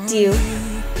respect you.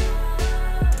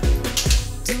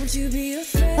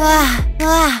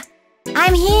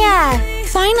 I'm here.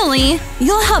 Finally,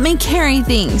 you'll help me carry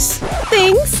things.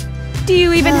 Things? Do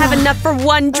you even have enough for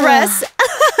one dress?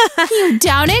 You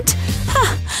doubt it?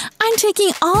 I'm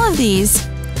taking all of these.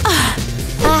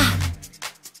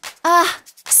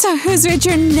 So who's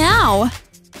richer now?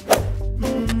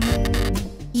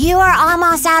 You are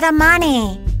almost out of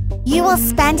money. You will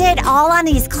spend it all on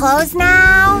these clothes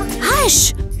now?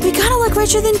 Hush! We gotta look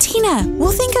richer than Tina.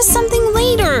 We'll think of something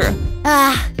later.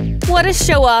 What a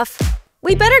show-off.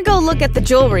 We better go look at the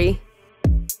jewelry.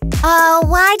 Oh,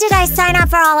 why did I sign up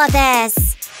for all of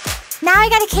this? Now I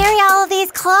gotta carry all of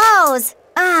these clothes.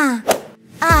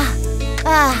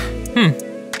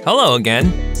 Hello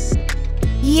again.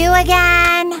 You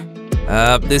again?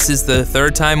 This is the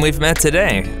third time we've met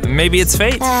today. Maybe it's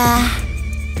fate.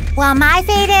 Well, my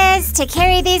fate is to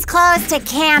carry these clothes to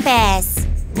campus.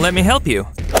 Let me help you.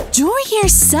 Jewelry here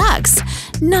sucks.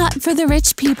 Not for the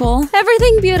rich people.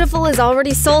 Everything beautiful is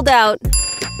already sold out.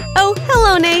 Oh,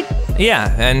 hello, Nate.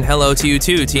 Yeah, and hello to you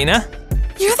too, Tina.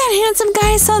 You're that handsome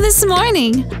guy I saw this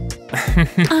morning.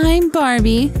 I'm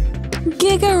Barbie.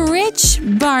 Giga rich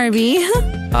Barbie.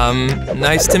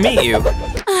 Nice to meet you.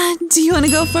 Do you want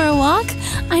to go for a walk?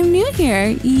 I'm new here.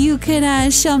 You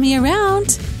could show me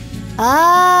around.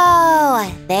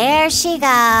 Oh, there she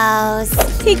goes.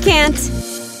 He can't.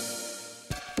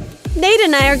 Nate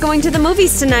and I are going to the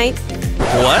movies tonight.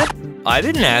 What? I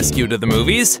didn't ask you to the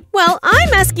movies. Well,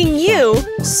 I'm asking you.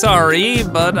 Sorry,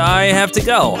 but I have to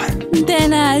go.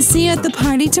 Then see you at the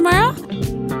party tomorrow?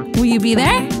 Will you be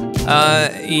there?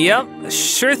 Yep,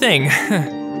 sure thing.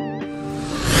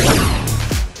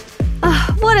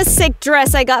 What a sick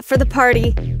dress I got for the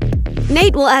party.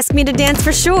 Nate will ask me to dance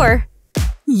for sure.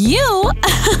 You?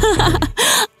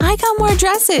 I got more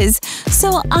dresses,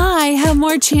 so I have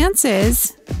more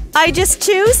chances. I just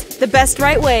choose the best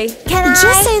right way.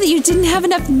 Just say that you didn't have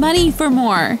enough money for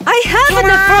more. I have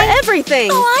enough for everything.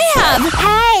 Oh, I have.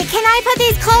 Hey, can I put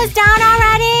these clothes down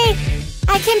already?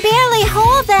 I can barely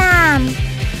hold them.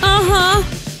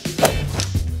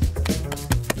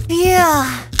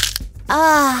 Yeah.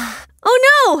 Oh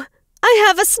no! I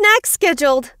have a snack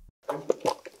scheduled.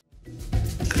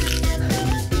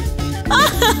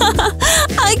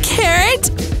 A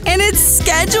carrot? And it's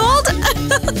scheduled?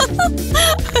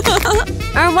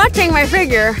 I'm watching my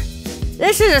figure.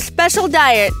 This is a special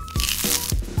diet.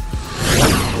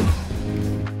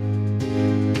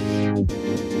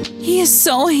 He is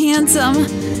so handsome.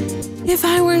 If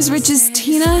I were as rich as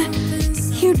Tina,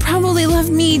 he would probably love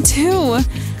me too.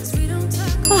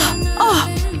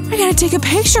 I gotta take a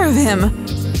picture of him.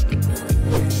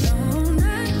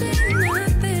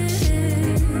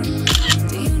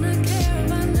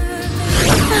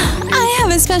 I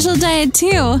have a special diet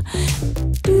too.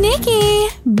 Nikki,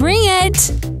 bring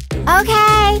it.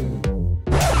 Okay.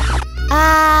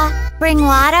 Bring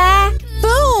water?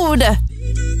 Food.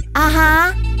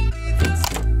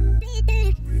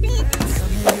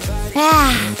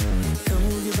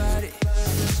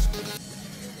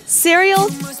 Cereal?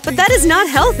 But that is not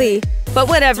healthy. But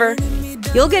whatever.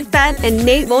 You'll get fat and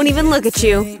Nate won't even look at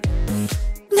you.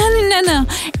 No.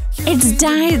 It's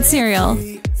diet cereal.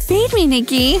 Feed me,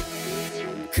 Nikki.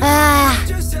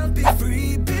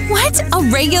 What? A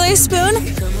regular spoon?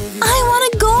 I want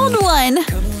a gold one.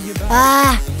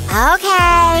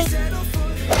 Okay.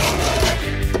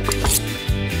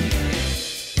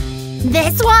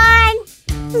 This one?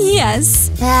 Yes.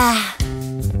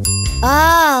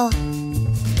 Oh.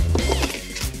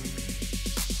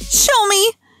 Show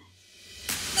me.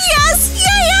 Yes!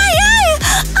 Yay!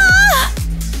 Ah!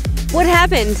 What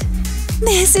happened?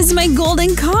 This is my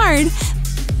golden card.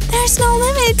 There's no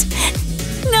limit.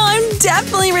 No, I'm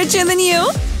definitely richer than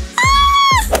you.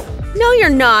 Ah! No, you're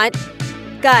not.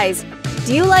 Guys,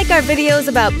 do you like our videos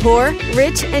about poor,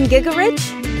 rich, and Giga rich?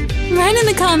 Write in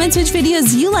the comments which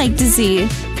videos you like to see.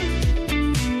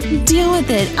 Deal with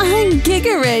it. I'm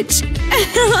Giga rich.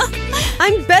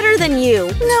 I'm better than you.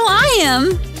 No, I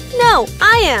am. No,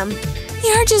 I am.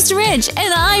 You're just rich,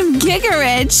 and I'm Giga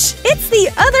rich. It's the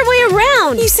other way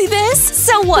around. You see this?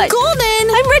 So what? Golden.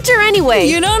 I'm richer anyway.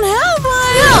 You don't have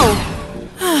one. No.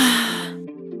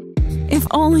 If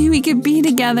only we could be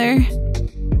together.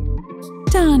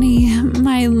 Donnie,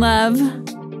 my love.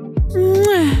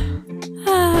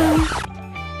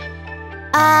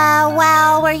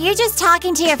 Well, were you just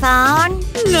talking to your phone?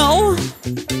 No.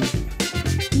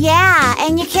 Yeah,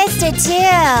 and you kissed it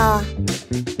too.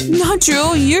 Not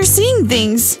true. You're seeing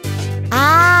things.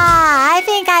 I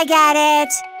think I get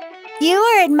it. You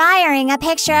were admiring a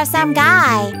picture of some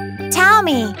guy. Tell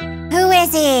me, who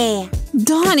is he?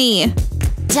 Donnie.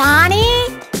 Donnie?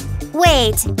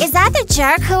 Wait, is that the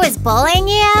jerk who is bullying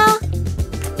you?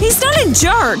 He's not a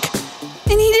jerk.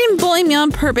 And he didn't bully me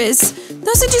on purpose.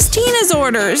 Those are just Tina's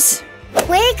orders.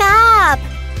 Wake up!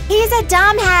 He's a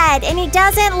dumbhead and he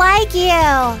doesn't like you.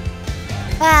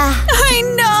 I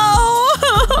know!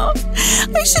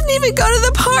 I shouldn't even go to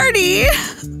the party.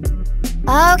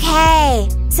 Okay,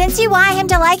 since you want him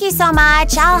to like you so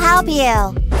much, I'll help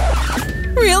you.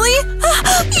 Really?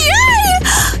 Yay!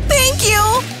 Thank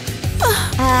you!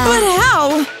 But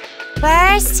how?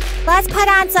 First, let's put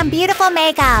on some beautiful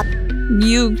makeup.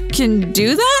 You can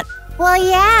do that? Well,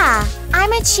 yeah.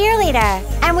 I'm a cheerleader,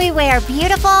 and we wear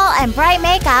beautiful and bright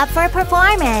makeup for a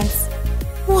performance.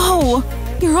 Whoa!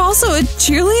 You're also a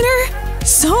cheerleader?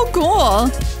 So cool!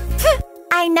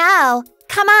 I know.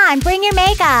 Come on, bring your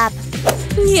makeup.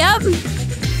 Yep.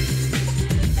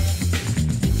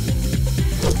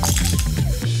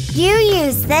 You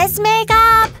use this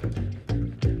makeup?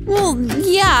 Well,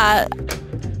 yeah.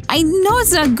 I know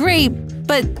it's not great,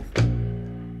 but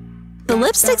the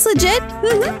lipstick's legit.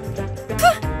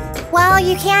 Well,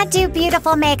 you can't do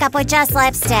beautiful makeup with just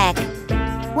lipstick.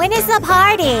 When is the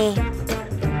party?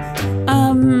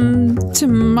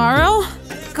 Tomorrow?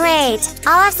 Great.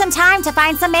 I'll have some time to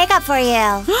find some makeup for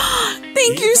you.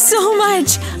 Thank you so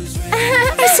much.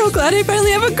 I'm so glad I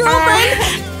finally have a girlfriend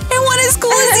and one as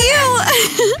cool as you.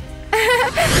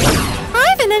 I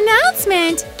have an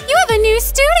announcement. You have a new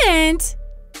student.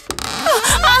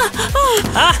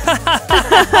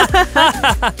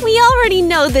 We already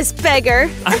know this beggar.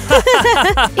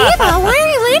 Eva, why are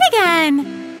you late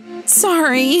again?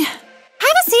 Sorry.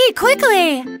 Have a seat,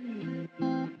 quickly.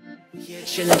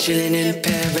 Chillin' in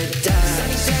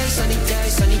paradise. Sunny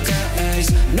days,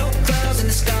 no clouds in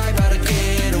the sky, but I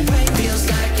get away. Feels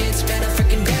like it's been a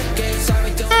freaking decade.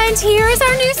 Sorry, don't. And here is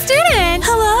our new student.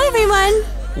 Hello, everyone.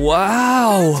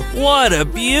 Wow, what a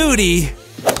beauty!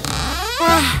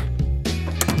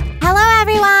 Hello,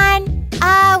 everyone.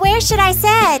 Where should I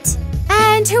sit?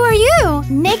 And who are you?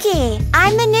 Nikki.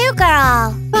 I'm the new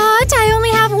girl. But I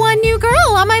only have one new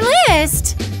girl on my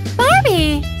list.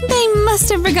 Barbie. They must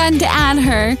have forgotten to add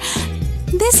her.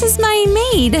 This is my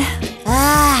maid.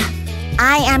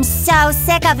 I am so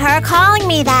sick of her calling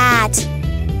me that.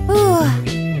 Ooh.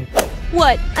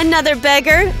 What, another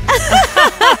beggar?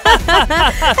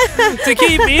 To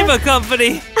keep Eva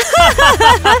company.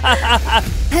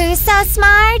 Who's so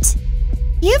smart?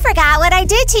 You forgot what I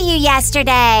did to you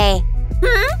yesterday.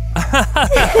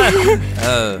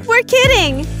 We're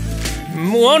kidding.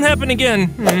 Won't happen again.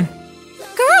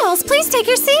 Girls, please take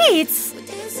your seats.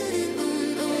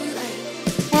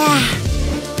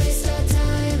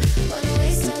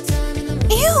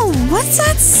 Ew, what's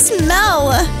that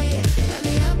smell?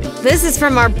 This is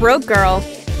from our broke girl.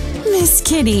 Miss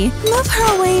Kitty, move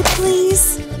her away,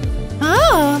 please.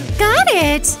 Oh, got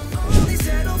it.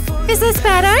 Is this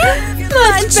better?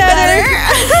 Much better.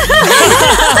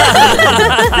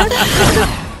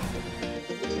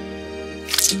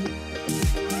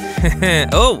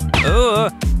 Oh.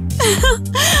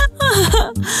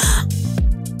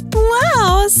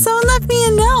 Wow, someone left me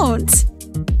a note.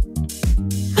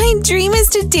 My dream is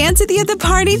to dance with you at the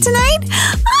party tonight.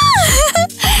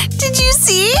 Did you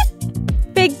see?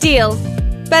 Big deal.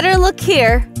 Better look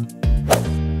here.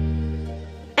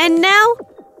 And now,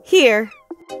 here.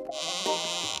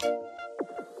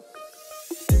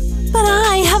 But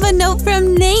I have a note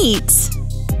from Nate.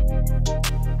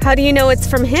 How do you know it's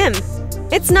from him?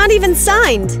 It's not even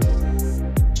signed.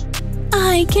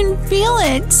 I can feel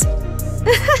it.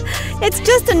 It's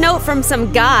just a note from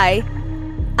some guy.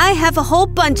 I have a whole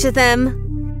bunch of them.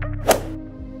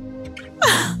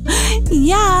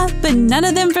 Yeah, but none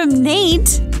of them from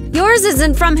Nate. Yours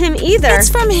isn't from him either. It's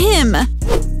from him.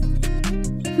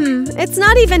 It's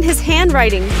not even his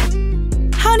handwriting.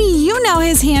 How do you know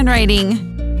his handwriting?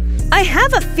 I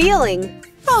have a feeling.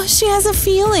 Oh, she has a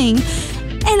feeling.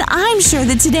 And I'm sure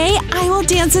that today I will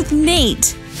dance with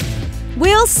Nate.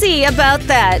 We'll see about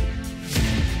that.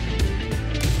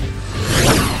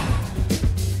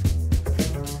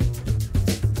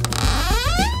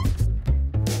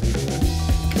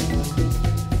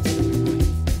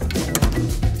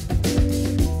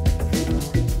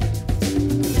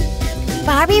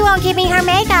 Barbie won't give me her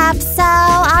makeup, so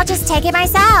I'll just take it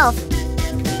myself.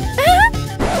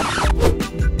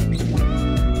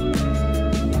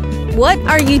 What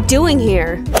are you doing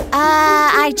here?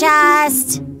 I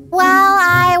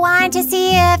wanted to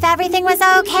see if everything was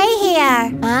okay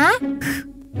here. Huh?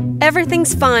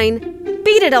 Everything's fine.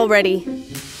 Beat it already.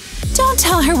 Don't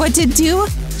tell her what to do.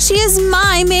 She is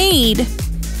my maid.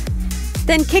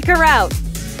 Then kick her out.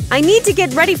 I need to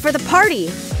get ready for the party.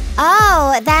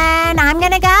 Oh, then I'm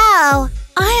gonna go.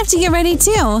 I have to get ready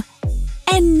too.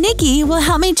 And Nikki will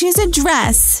help me choose a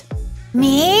dress.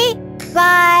 Me?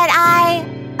 But I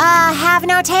have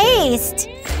no taste.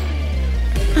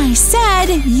 I said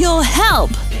you'll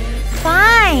help.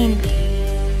 Fine.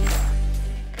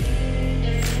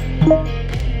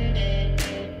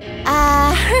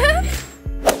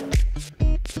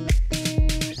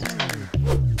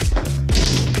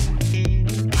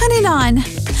 Put it on.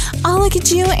 I'll look at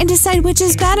you and decide which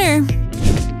is better.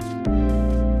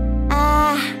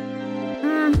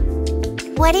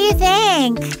 What do you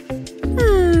think?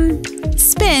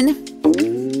 Spin.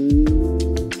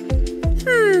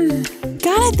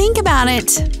 Gotta think about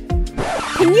it.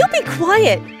 Can you be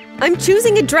quiet? I'm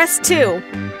choosing a dress too.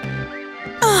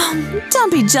 Oh,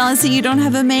 don't be jealous that you don't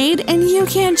have a maid and you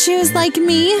can't choose like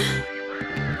me.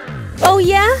 Oh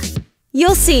yeah?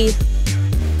 You'll see.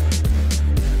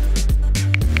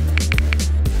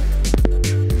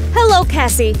 Hello,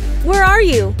 Cassie. Where are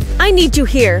you? I need you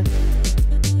here.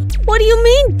 What do you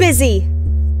mean, busy?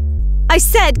 I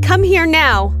said come here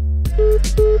now.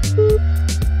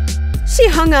 She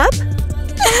hung up?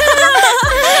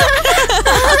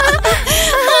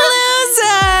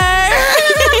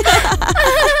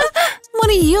 What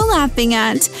are you laughing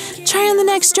at? Try on the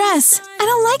next dress. I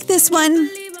don't like this one.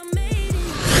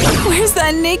 Where's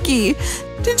that Nikki?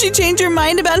 Did she change her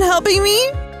mind about helping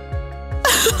me?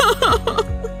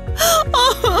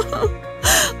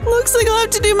 Looks like I'll have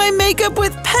to do my makeup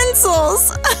with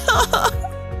pencils.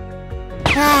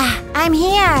 I'm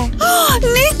here.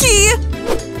 Nikki!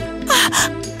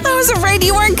 I was afraid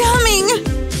you weren't coming.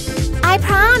 I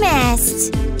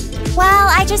promised. Well,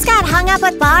 I just got hung up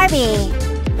with Barbie.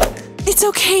 It's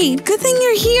okay. Good thing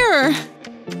you're here.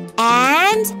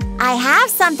 And I have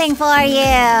something for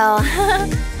you.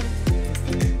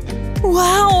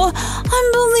 Wow,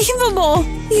 unbelievable.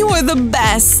 You are the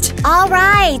best. All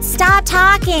right, stop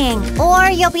talking, or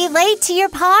you'll be late to your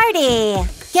party.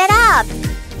 Get up.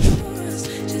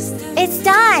 It's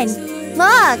done.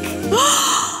 Look.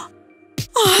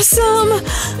 Awesome.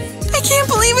 I can't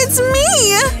believe it's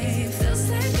me.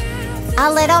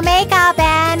 A little makeup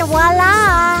and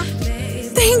voila.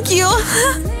 Thank you.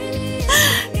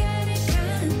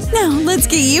 Now, let's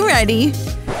get you ready.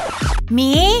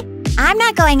 Me? I'm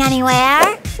not going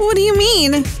anywhere. What do you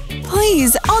mean?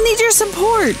 Please, I'll need your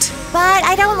support. But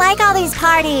I don't like all these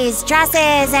parties,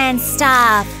 dresses, and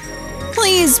stuff.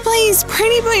 Please, please,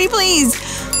 pretty, please.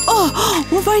 Oh,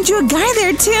 we'll find you a guy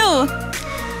there too.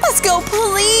 Let's go,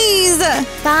 please.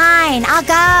 Fine, I'll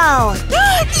go.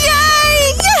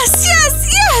 Yay! Yes, yes,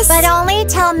 yes! But only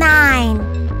till 9.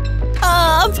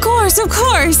 Of course, of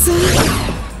course.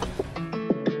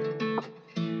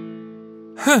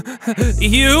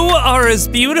 You are as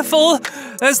beautiful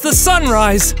as the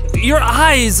sunrise. Your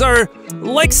eyes are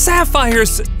like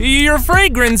sapphires. Your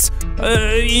fragrance,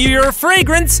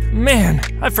 man,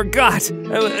 I forgot.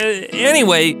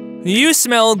 Anyway, you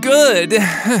smell good.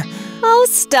 Oh,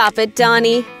 stop it,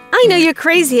 Donnie. I know you're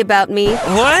crazy about me.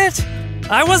 What?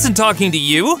 I wasn't talking to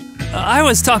you. I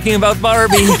was talking about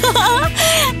Barbie.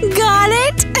 Got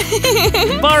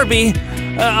it? Barbie,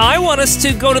 I want us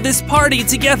to go to this party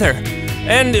together.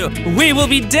 And we will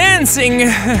be dancing.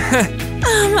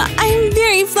 I'm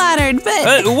very flattered,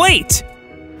 but… wait!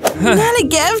 Not a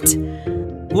gift.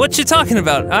 What you talking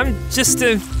about? I'm just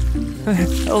a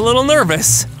little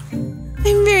nervous.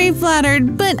 I'm very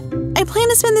flattered, but I plan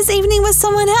to spend this evening with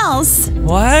someone else.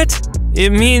 What? It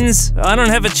means I don't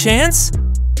have a chance?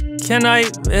 Can I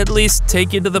at least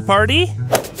take you to the party?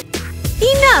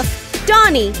 Enough!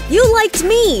 Donnie, you liked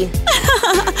me!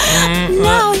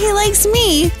 No, he likes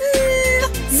me.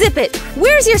 Zip it!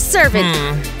 Where's your servant?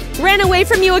 Ran away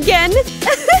from you again?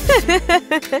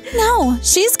 No,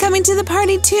 she's coming to the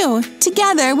party too,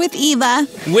 together with Eva.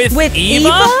 With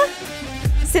Eva?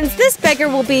 Since this beggar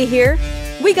will be here,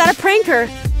 we gotta prank her.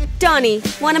 Donnie,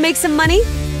 wanna make some money?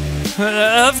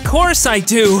 Of course I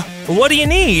do. What do you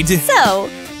need? So…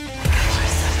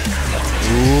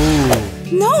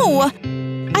 No!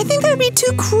 I think that would be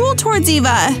too cruel towards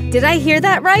Eva. Did I hear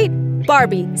that right?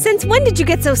 Barbie, since when did you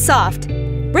get so soft?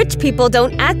 Rich people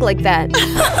don't act like that.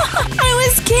 I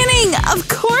was kidding! Of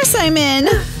course I'm in!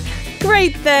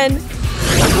 Great then.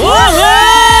 Whoa!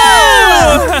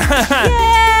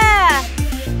 Yeah!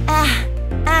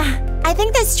 I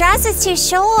think this dress is too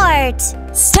short.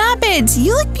 Stop it!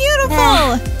 You look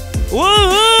beautiful!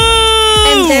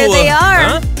 Whoa! And there they are.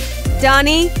 Huh?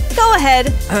 Donnie, go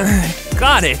ahead.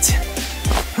 Got it.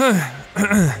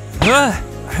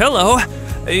 Hello.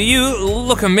 You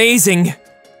look amazing.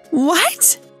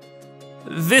 What?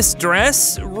 This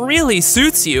dress really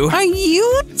suits you. Are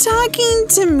you talking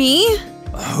to me?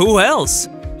 Who else?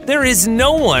 There is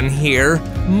no one here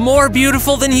more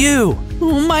beautiful than you.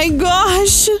 Oh my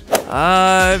gosh.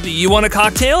 You want a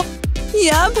cocktail?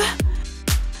 Yup.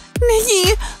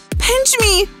 Nikki, pinch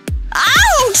me.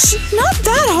 Ouch! Not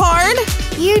that hard.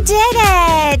 You did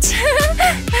it!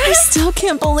 I still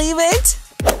can't believe it.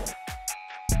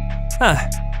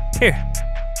 Here.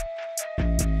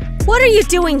 What are you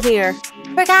doing here?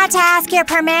 Forgot to ask your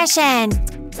permission.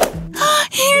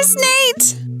 Here's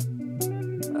Nate.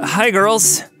 Hi,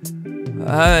 girls.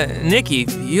 Nikki,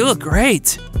 you look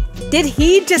great. Did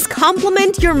he just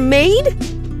compliment your maid?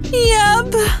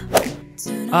 Yup.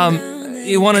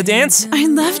 You want to dance? I'd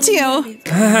love to.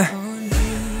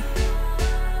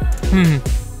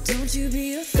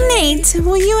 Nate,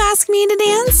 will you ask me to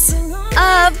dance?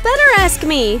 Better ask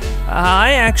me.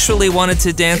 I actually wanted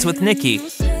to dance with Nikki.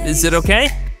 Is it okay?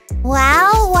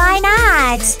 Well, why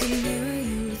not?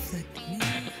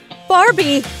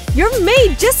 Barbie, your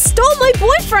maid just stole my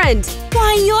boyfriend.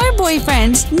 Why your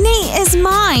boyfriend? Nate is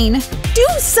mine. Do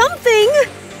something.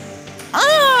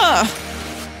 Ugh.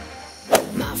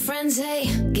 My friends say,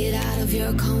 get out of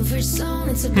your comfort zone.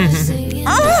 It's a blessing.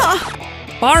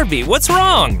 Barbie, what's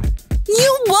wrong?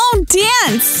 You won't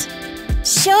dance.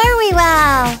 Sure we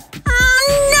will.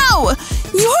 No!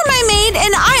 You're my maid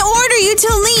and I order you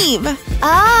to leave.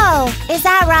 Oh, is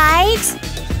that right?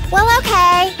 Well,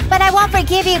 okay, but I won't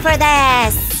forgive you for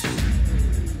this.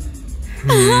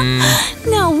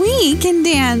 Now we can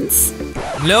dance.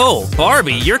 No,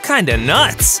 Barbie, you're kinda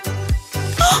nuts.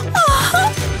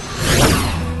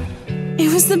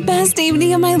 It was the best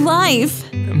evening of my life.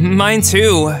 Mine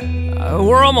too.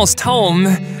 We're almost home,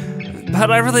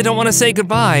 but I really don't want to say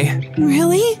goodbye.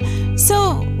 Really?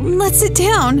 So, let's sit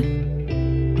down.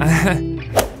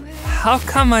 How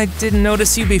come I didn't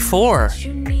notice you before?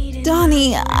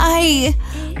 Donnie,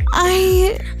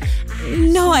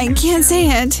 No, I can't say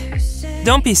it.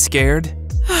 Don't be scared.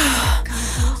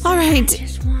 All right.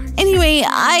 Anyway,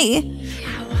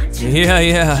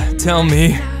 Yeah, tell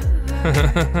me.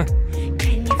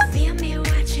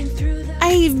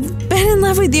 I've been in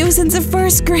love with you since the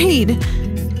first grade.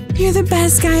 You're the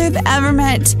best guy I've ever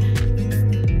met.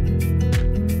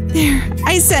 There,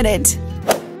 I said it.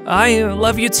 I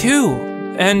love you too.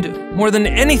 And more than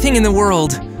anything in the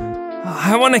world,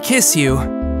 I want to kiss you.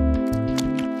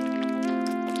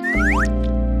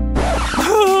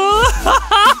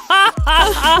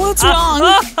 What's wrong?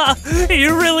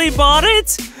 You really bought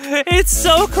it? It's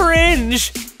so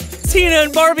cringe. Tina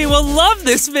and Barbie will love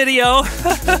this video.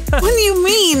 What do you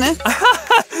mean?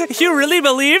 You really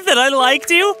believe that I liked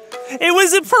you? It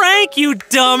was a prank, you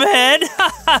dumbhead.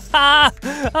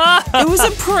 It was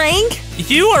a prank?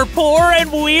 You are poor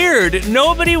and weird.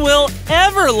 Nobody will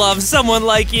ever love someone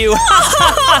like you.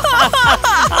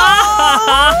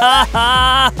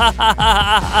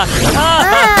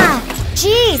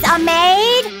 Geez, a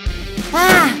maid?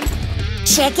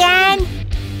 Chicken?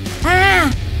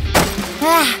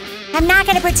 I'm not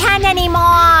gonna pretend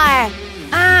anymore.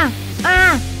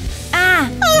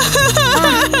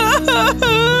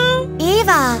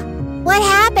 Eva, what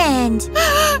happened?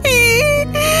 He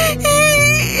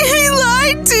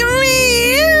lied to me.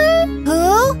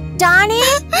 Who? Donnie?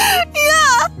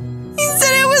 Yeah, he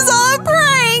said it was all a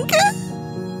prank.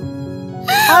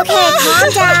 Okay, calm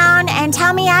down and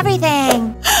tell me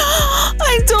everything.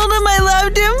 I told him I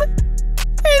loved him,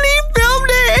 and he filmed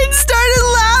it and started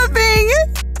laughing.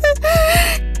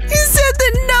 He said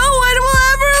that no one will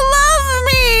ever love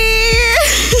me.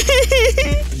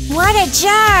 What a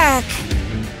jerk.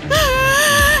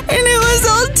 And it was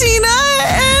all Tina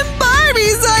and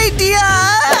Barbie's idea.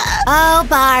 Oh,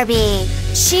 Barbie.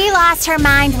 She lost her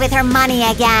mind with her money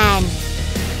again.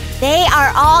 They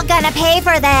are all gonna pay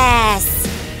for this.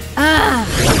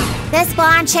 This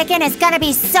blonde chicken is gonna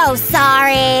be so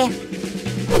sorry.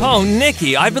 Oh,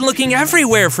 Nikki, I've been looking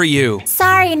everywhere for you.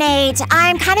 Sorry, Nate.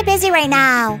 I'm kind of busy right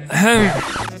now.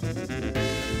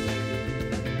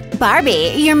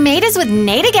 Barbie, your maid is with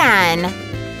Nate again.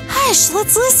 Hush,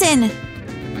 let's listen.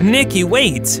 Nikki,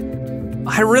 wait.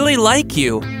 I really like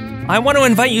you. I want to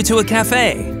invite you to a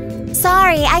cafe.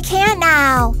 Sorry, I can't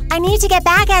now. I need to get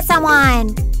back at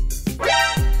someone.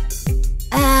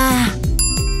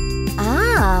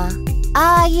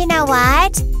 You know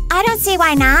what? I don't see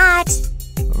why not.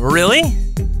 Really?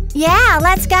 Yeah,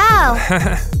 let's go.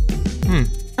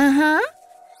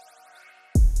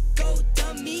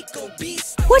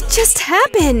 What just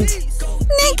happened?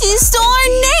 Nikki stole our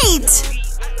Nate.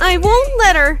 I won't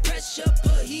let her.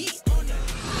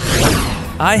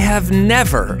 I have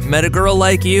never met a girl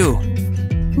like you.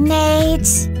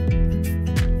 Nate.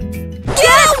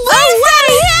 Get away from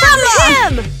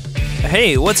him!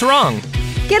 Hey, what's wrong?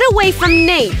 Get away from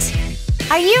Nate!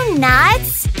 Are you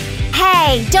nuts?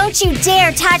 Hey, don't you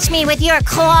dare touch me with your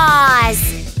claws!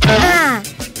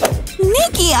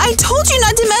 Nikki, I told you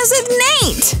not to mess with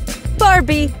Nate!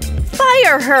 Barbie,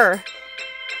 fire her!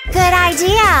 Good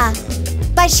idea.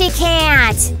 But she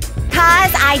can't.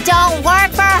 'Cause I don't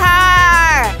work for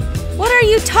her! What are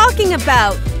you talking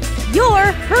about?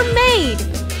 You're her maid!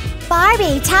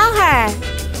 Barbie, tell her.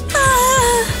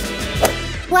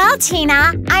 Well,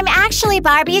 Tina, I'm actually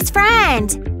Barbie's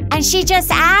friend. And she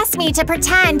just asked me to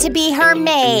pretend to be her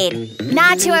maid,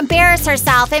 not to embarrass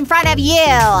herself in front of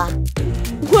you.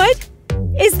 What?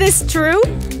 Is this true?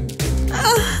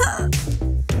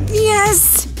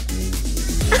 Yes.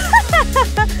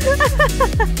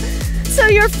 So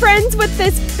you're friends with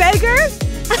this beggar?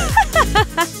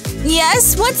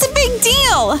 Yes, what's the big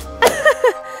deal?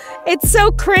 It's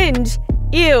so cringe.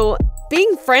 Ew,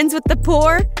 being friends with the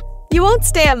poor? You won't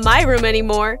stay at my room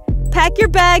anymore. Pack your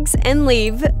bags and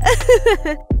leave.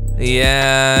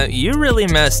 Yeah, you really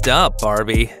messed up,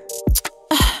 Barbie.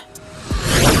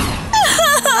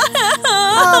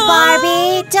 Oh,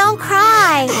 Barbie, don't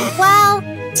cry. Well,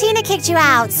 Tina kicked you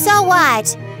out, so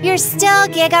what? You're still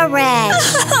Giga rich.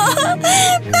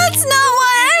 That's not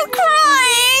why I'm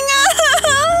crying.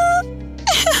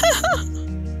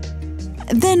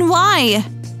 Then why? I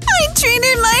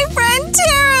treated my friend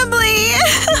terribly.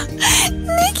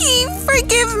 Nikki,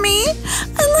 forgive me.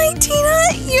 Unlike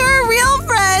Tina, you're a real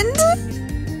friend.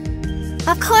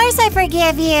 Of course I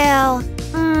forgive you.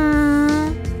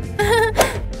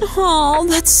 Oh,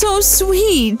 that's so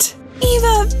sweet.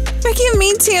 Eva, forgive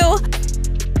me too.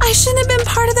 I shouldn't have been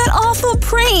part of that awful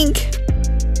prank.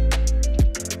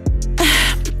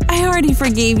 I already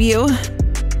forgave you.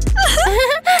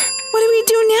 What do we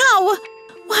do now?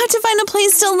 We'll have to find a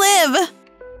place to live.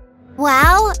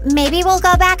 Well, maybe we'll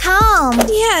go back home.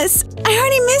 Yes, I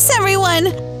already miss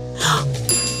everyone.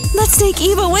 Let's take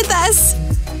Eva with us.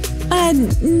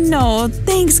 No,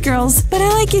 thanks, girls, but I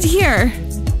like it here.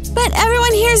 But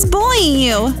everyone here is bullying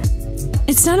you.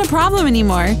 It's not a problem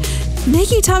anymore.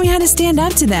 Nikki taught me how to stand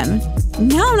up to them.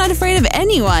 Now I'm not afraid of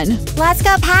anyone. Let's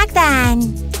go pack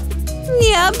then.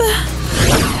 Yep.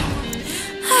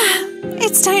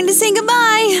 It's time to say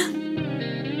goodbye.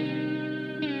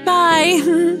 Bye.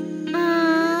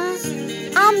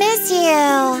 I'll miss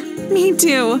you. Me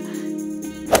too.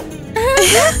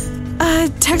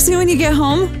 Text me when you get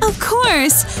home? Of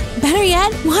course. Better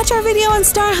yet, watch our video on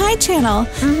Star High channel.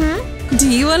 Do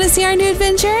you want to see our new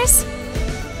adventures?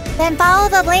 Then follow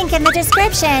the link in the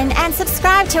description and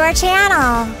subscribe to our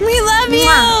channel. We love you!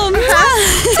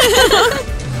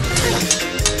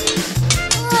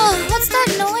 Oh, what's that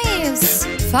noise?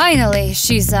 Finally,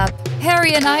 she's up.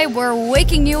 Harry and I were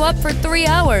waking you up for 3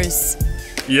 hours.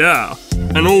 Yeah,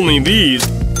 and only these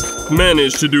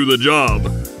managed to do the job.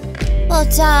 Well,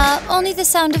 duh. Only the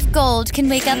sound of gold can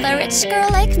wake up a rich girl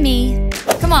like me.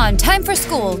 Come on, time for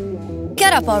school.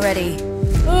 Get up already.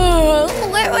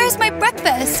 Where's my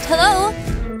breakfast? Hello?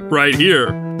 Right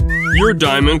here. Your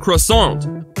diamond croissant.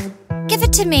 Give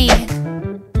it to me.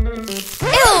 Ew,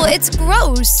 it's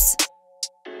gross.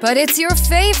 But it's your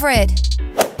favorite.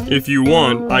 If you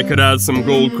want, I could add some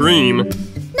gold cream.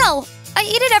 No, I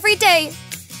eat it every day.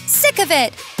 Sick of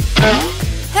it.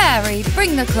 Harry,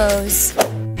 bring the clothes.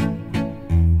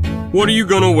 What are you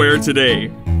gonna wear today?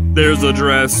 There's a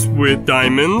dress with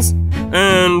diamonds,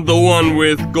 and the one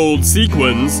with gold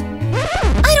sequins.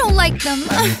 I don't like them.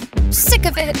 Sick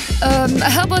of it.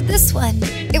 How about this one?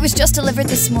 It was just delivered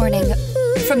this morning.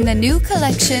 From the new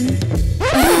collection.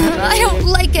 I don't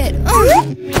like it.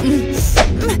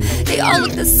 They all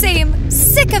look the same.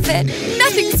 Sick of it.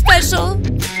 Nothing special.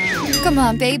 Come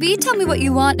on, baby. Tell me what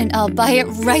you want and I'll buy it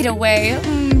right away.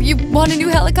 You want a new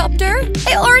helicopter?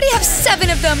 I already have 7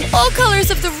 of them, all colors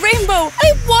of the rainbow.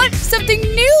 I want something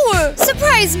new.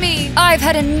 Surprise me. I've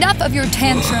had enough of your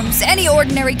tantrums. Any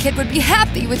ordinary kid would be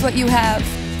happy with what you have.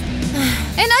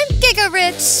 And I'm Giga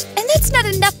rich, and that's not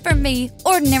enough for me.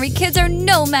 Ordinary kids are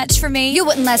no match for me. You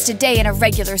wouldn't last a day in a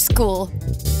regular school.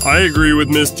 I agree with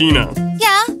Miss Tina.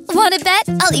 Yeah, wanna bet?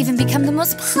 I'll even become the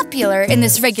most popular in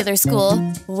this regular school.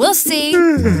 We'll see.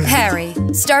 Harry,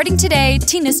 starting today,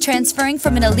 Tina's transferring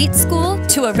from an elite school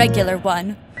to a regular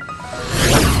one.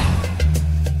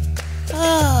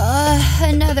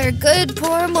 Another good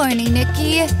poor morning,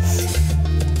 Nikki.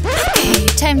 Okay,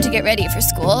 time to get ready for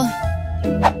school.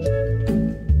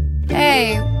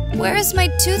 Hey, where's my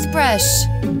toothbrush?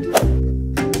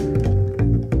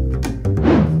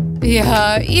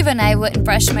 Yeah, even I wouldn't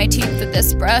brush my teeth with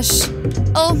this brush.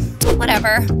 Oh,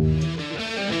 whatever.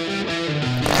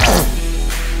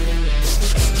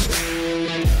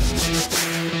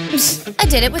 I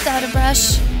did it without a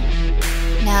brush.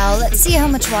 Now, let's see how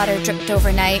much water dripped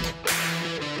overnight.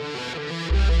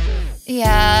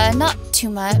 Yeah, not too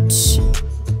much.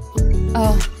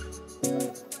 Oh.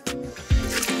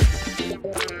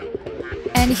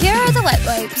 And here are the wet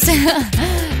wipes.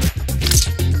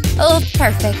 Oh,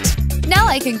 perfect. Now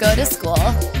I can go to school.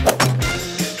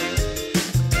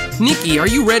 Nikki, are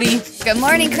you ready? Good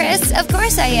morning, Chris. Of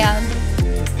course I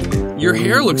am. Your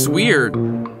hair looks weird.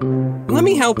 Let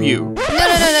me help you.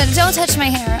 No, don't touch my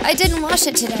hair. I didn't wash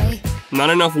it today. Not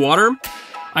enough water?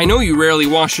 I know you rarely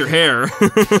wash your hair.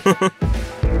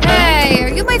 Hey, are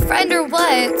you my friend or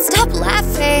what? Stop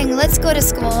laughing. Let's go to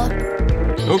school.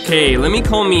 Okay, let me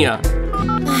call Mia.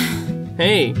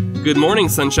 Hey, good morning,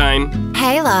 sunshine.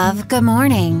 Hey, love. Good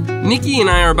morning. Nikki and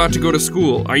I are about to go to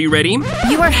school. Are you ready?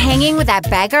 You are hanging with that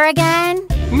beggar again?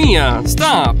 Mia,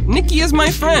 stop. Nikki is my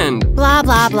friend. Blah,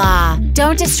 blah, blah.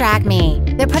 Don't distract me.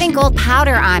 They're putting gold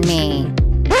powder on me.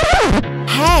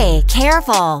 Hey,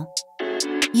 careful.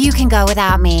 You can go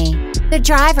without me. The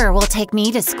driver will take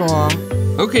me to school.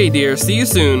 Okay, dear. See you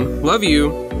soon. Love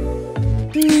you.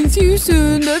 See you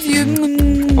soon. Love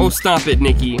you. Oh, stop it,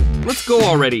 Nikki. Let's go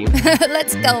already.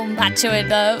 Let's go, macho in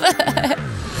love.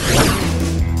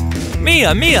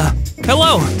 Mia!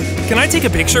 Hello! Can I take a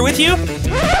picture with you?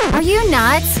 Are you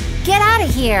nuts? Get out of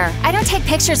here. I don't take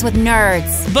pictures with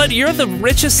nerds. But you're the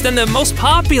richest and the most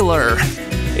popular.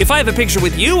 If I have a picture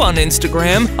with you on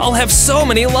Instagram, I'll have so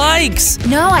many likes.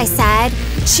 No, I said.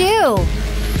 Chew.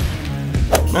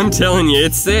 I'm telling you,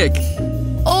 it's sick.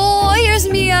 Oh, here's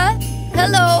Mia.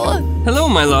 Hello. Hello,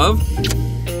 my love.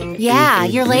 Yeah,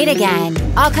 you're late again.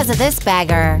 All because of this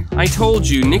beggar. I told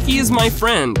you, Nikki is my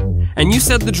friend. And you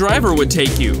said the driver would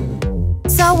take you.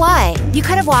 So what? You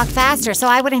could have walked faster so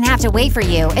I wouldn't have to wait for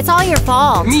you. It's all your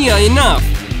fault. Mia, enough.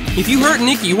 If you hurt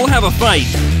Nikki, we'll have a fight.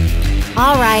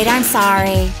 All right, I'm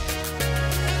sorry.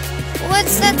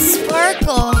 What's that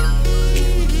sparkle?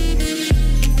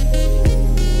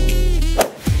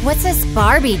 What's this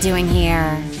Barbie doing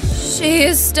here? She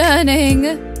is stunning.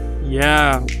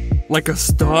 Yeah, like a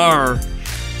star.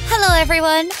 Hello,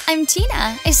 everyone. I'm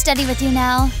Tina. I study with you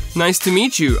now. Nice to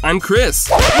meet you. I'm Chris.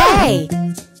 Hey,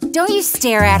 don't you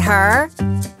stare at her.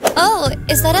 Oh,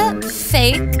 is that a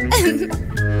fake?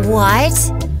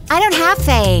 What? I don't have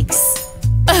fakes.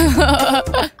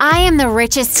 I am the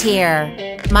richest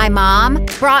here. My mom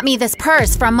brought me this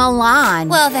purse from Milan.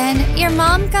 Well then, your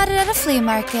mom got it at a flea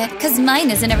market, because mine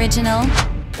isn't original.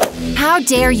 How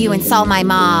dare you insult my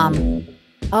mom?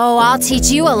 Oh, I'll teach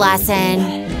you a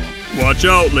lesson. Watch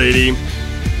out, lady.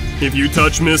 If you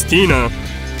touch Miss Tina,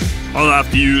 I'll have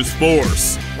to use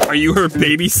force. Are you her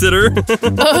babysitter?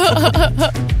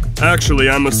 Actually,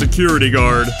 I'm a security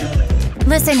guard.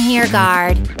 Listen here,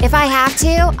 guard. If I have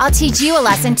to, I'll teach you a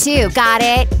lesson too. Got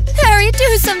it? Harry,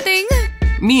 do something!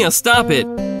 Mia, stop it.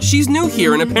 She's new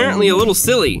here and apparently a little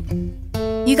silly.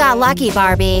 You got lucky,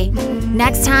 Barbie.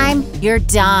 Next time, you're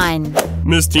done.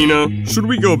 Miss Tina, should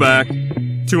we go back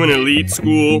to an elite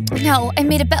school? No, I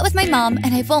made a bet with my mom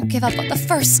and I won't give up on the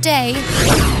first day.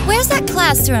 Where's that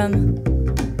classroom?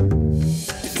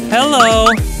 Hello!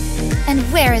 And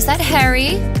where is that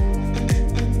Harry?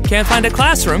 Can't find a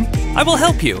classroom? I will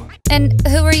help you. And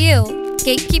who are you?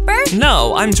 Gatekeeper?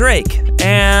 No, I'm Drake.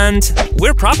 And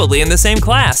we're probably in the same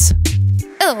class.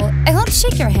 Oh, I won't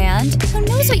shake your hand. Who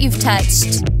knows what you've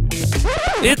touched?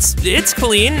 It's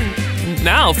clean.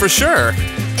 Now, for sure.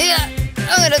 Yeah,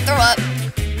 I'm gonna throw up.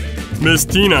 Miss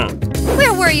Tina,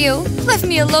 Where were you? Left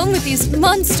me alone with these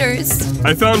monsters.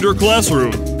 I found your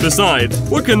classroom. Besides,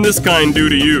 what can this kind do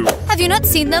to you? Have you not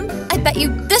seen them? I bet you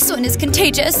this one is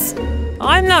contagious.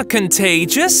 I'm not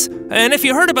contagious. And if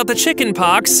you heard about the chicken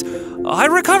pox, I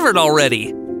recovered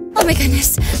already. Oh my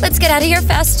goodness, let's get out of here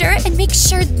faster and make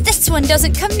sure this one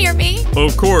doesn't come near me.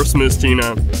 Of course, Miss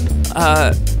Tina.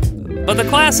 But the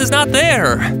class is not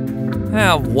there.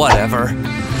 Ah, whatever.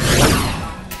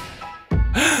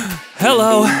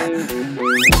 Hello.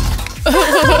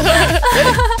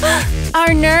 Our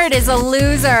nerd is a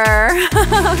loser.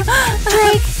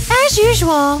 Drake, as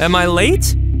usual. Am I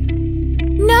late?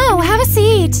 No, have a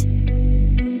seat.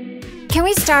 Can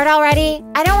we start already?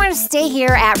 I don't want to stay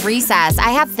here at recess.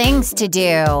 I have things to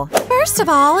do. First of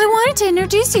all, I wanted to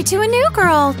introduce you to a new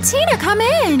girl. Tina, come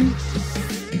in.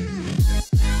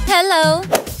 Hello.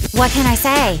 What can I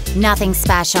say? Nothing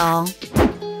special.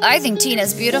 I think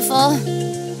Tina's beautiful.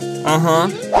 Uh-huh.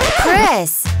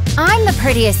 Chris, I'm the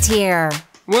prettiest here.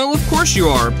 Well, of course you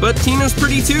are, but Tina's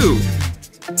pretty too.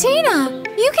 Tina,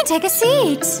 you can take a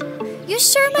seat. You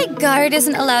sure my guard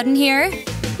isn't allowed in here?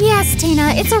 Yes,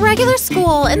 Tina, it's a regular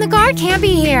school and the guard can't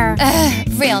be here.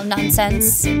 Real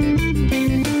nonsense.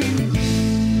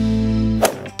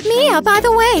 Mia, by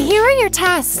the way, here are your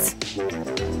tests.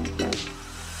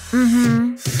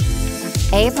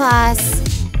 A+,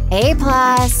 A+,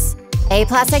 A+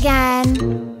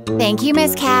 again. Thank you,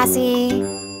 Miss Cassie.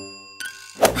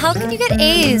 How can you get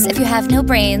A's if you have no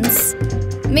brains?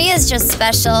 Mia's just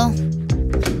special.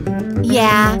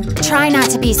 Yeah, try not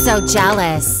to be so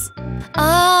jealous.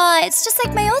 It's just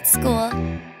like my old school.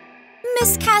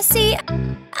 Miss Cassie,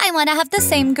 I want to have the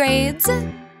same grades.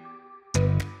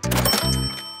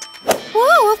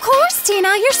 Whoa, of course, Tina.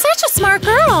 You're such a smart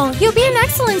girl. You'll be an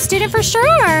excellent student for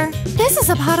sure. This is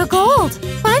a pot of gold.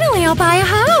 Finally, I'll buy a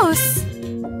house.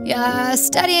 Yeah,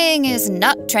 studying is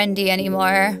not trendy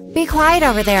anymore. Be quiet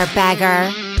over there,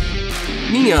 beggar.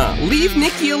 Mia, leave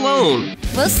Nikki alone.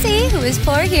 We'll see who is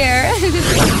poor here.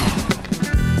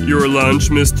 Your lunch,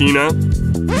 Miss Tina?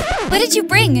 What did you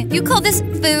bring? You call this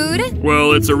food?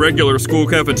 Well, it's a regular school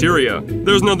cafeteria.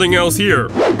 There's nothing else here.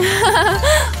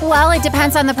 Well, it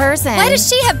depends on the person. Why does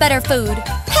she have better food?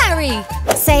 Harry!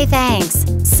 Say thanks.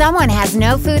 Someone has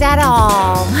no food at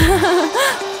all.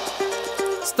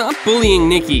 Stop bullying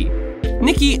Nikki.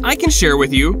 Nikki, I can share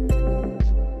with you.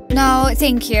 No,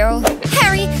 thank you.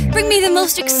 Harry, bring me the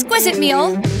most exquisite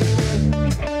meal.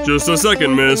 Just a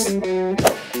second, miss.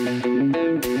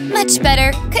 Much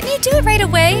better. Couldn't you do it right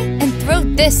away? And throw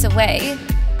this away.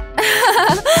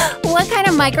 What kind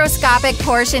of microscopic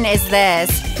portion is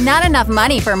this? Not enough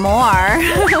money for more.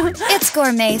 It's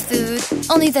gourmet food.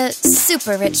 Only the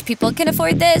super rich people can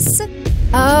afford this.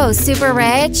 Oh, super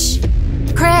rich?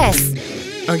 Chris,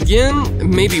 Again?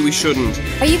 Maybe we shouldn't.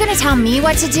 are you gonna tell me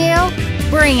what to do?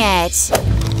 Bring it.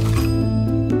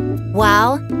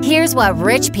 Well, here's what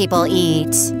rich people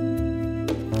eat.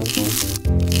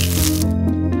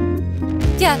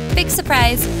 Yeah, big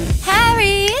surprise.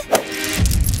 Harry!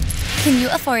 Can you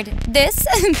afford this?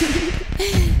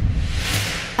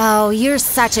 Oh, you're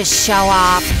such a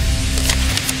show-off.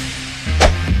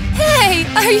 Hey,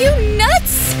 are you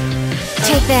nuts?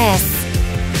 Take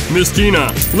this. Miss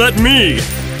Tina, let me!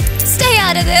 Stay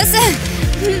out of this.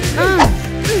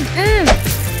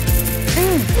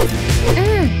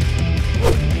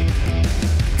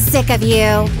 Sick of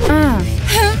you.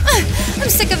 I'm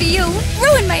sick of you.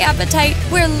 Ruin my appetite.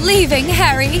 We're leaving,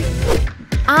 Harry.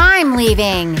 I'm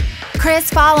leaving. Chris,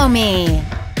 follow me.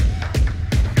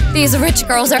 These rich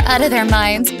girls are out of their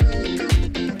minds.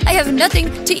 I have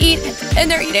nothing to eat, and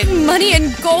they're eating money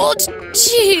and gold?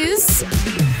 Jeez.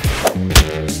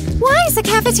 Why is the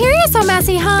cafeteria so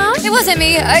messy, huh? It wasn't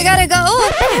me. I gotta go.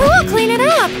 And who will clean it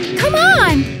up? Come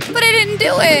on. But I didn't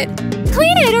do it.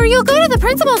 Clean it or you'll go to the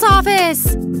principal's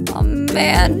office. Oh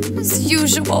man, as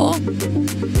usual.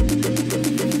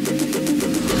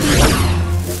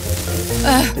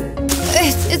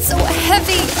 It's so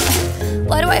heavy.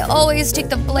 Why do I always take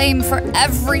the blame for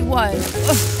everyone?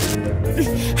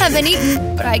 Haven't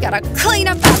eaten, but I gotta clean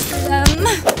up after them.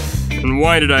 And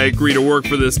why did I agree to work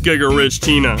for this Giga-rich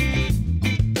Tina?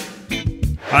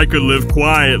 I could live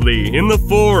quietly, in the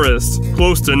forest,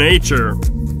 close to nature.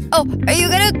 Oh, are you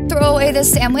gonna throw away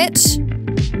this sandwich?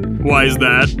 Why is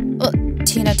that? Well,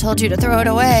 Tina told you to throw it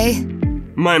away.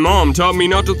 My mom taught me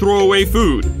not to throw away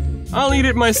food. I'll eat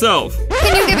it myself.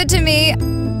 Can you give it to me?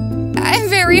 I'm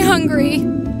very hungry.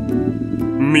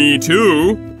 Me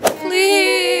too.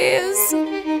 Please.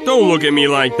 Don't look at me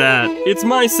like that. It's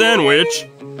my sandwich.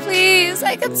 Please,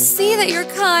 I can see that you're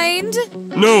kind.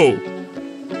 No.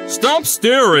 Stop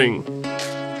staring.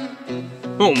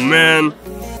 Oh man.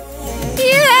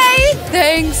 Yay!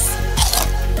 Thanks.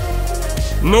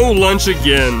 No lunch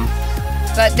again.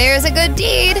 But there's a good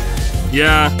deed.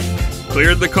 Yeah,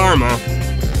 cleared the karma.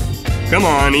 Come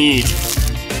on, eat.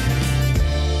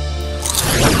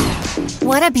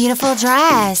 What a beautiful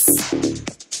dress.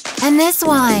 And this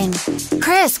one.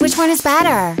 Chris, which one is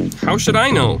better? How should I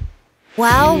know?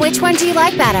 Well, which one do you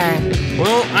like better?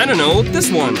 Well, I don't know. This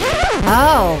one.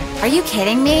 Oh, are you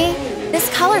kidding me? This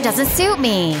color doesn't suit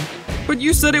me. But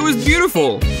you said it was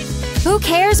beautiful. Who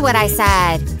cares what I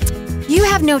said? You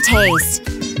have no taste.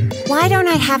 Why don't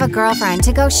I have a girlfriend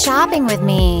to go shopping with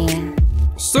me?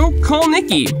 So call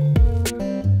Nikki.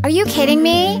 Are you kidding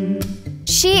me?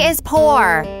 She is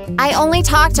poor. I only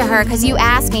talked to her because you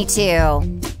asked me to.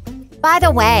 By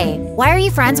the way, why are you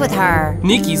friends with her?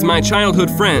 Nikki's my childhood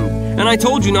friend, and I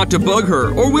told you not to bug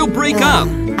her or we'll break up.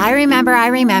 I remember.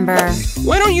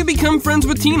 Why don't you become friends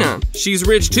with Tina? She's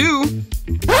rich too.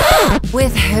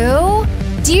 With who?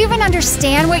 Do you even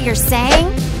understand what you're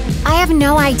saying? I have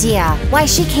no idea why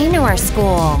she came to our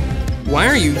school. Why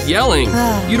are you yelling?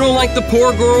 You don't like the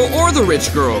poor girl or the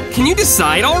rich girl. Can you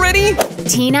decide already?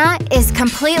 Tina is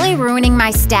completely ruining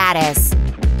my status.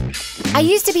 I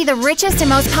used to be the richest and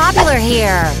most popular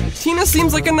here. Tina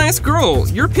seems like a nice girl.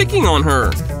 You're picking on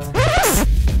her.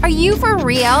 Are you for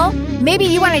real? Maybe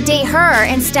you want to date her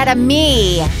instead of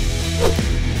me.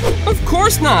 Of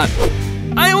course not.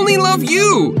 I only love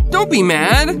you. Don't be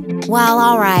mad. Well,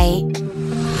 all right.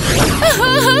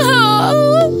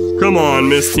 Come on,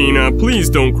 Miss Tina, please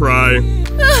don't cry.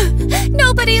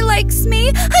 Nobody likes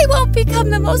me. I won't become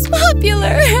the most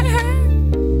popular.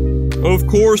 Of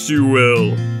course you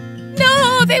will.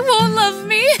 No, they won't love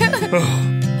me.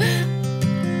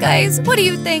 Guys, what do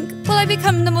you think? Will I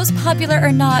become the most popular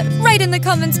or not? Write in the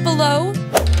comments below.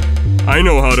 I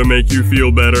know how to make you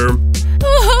feel better.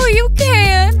 Oh, you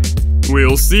can.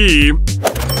 We'll see.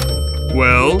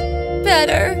 Well,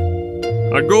 Better.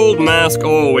 a gold mask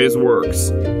always works.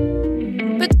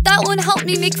 But that won't help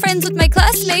me make friends with my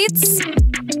classmates.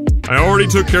 I already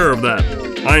took care of that.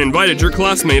 I invited your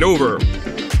classmate over.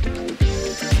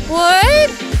 What?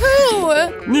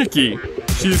 Who? Nikki.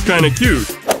 She's kinda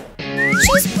cute.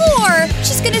 She's poor.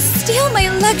 She's gonna steal my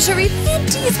luxury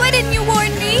panties. Why didn't you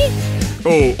warn me?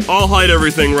 Oh, I'll hide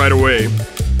everything right away.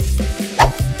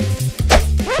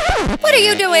 What are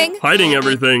you doing? Hiding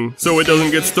everything, so it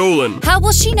doesn't get stolen. How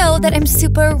will she know that I'm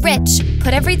super rich?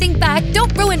 Put everything back.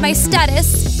 Don't ruin my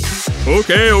status.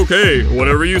 Okay,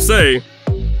 whatever you say.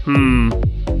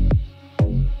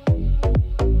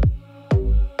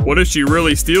 What if she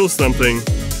really steals something?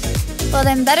 Well,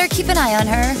 then better keep an eye on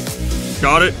her.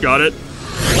 Got it.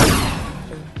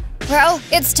 Well,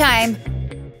 it's time.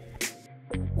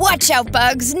 Watch out,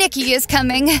 Bugs. Nikki is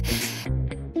coming.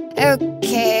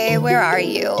 Okay, where are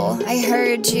you? I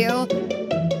heard you.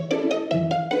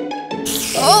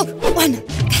 Oh, one.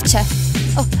 Gotcha.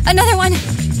 Oh, another one.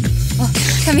 Oh,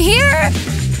 come here.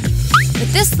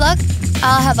 With this luck,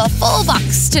 I'll have a full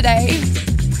box today.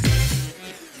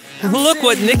 Look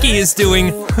what Nikki is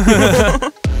doing.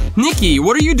 Nikki,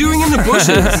 what are you doing in the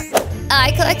bushes?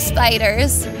 I collect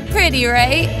spiders. Pretty,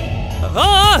 right?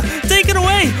 Ah! Take it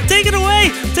away! Take it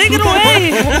away! Take it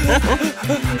away!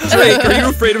 Drake, are you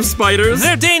afraid of spiders?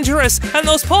 They're dangerous, and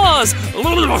those paws!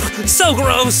 So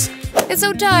gross! It's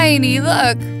so tiny,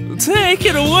 look. Take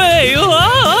it away!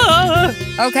 Ah!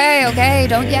 Okay,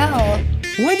 don't yell.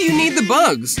 Why do you need the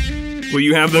bugs? Will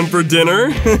you have them for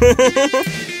dinner?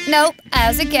 Nope,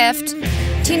 as a gift.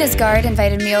 Tina's guard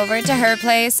invited me over to her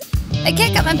place. I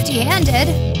can't come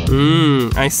empty-handed.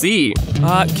 I see.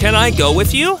 Can I go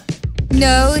with you?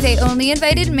 No, they only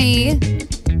invited me.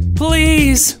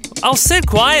 Please, I'll sit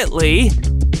quietly.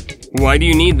 Why do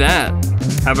you need that?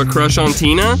 Have a crush on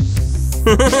Tina?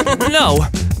 No,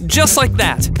 just like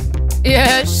that.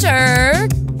 Yeah, sure.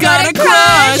 Got a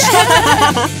crush!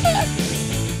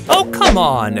 Oh, come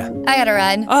on. I gotta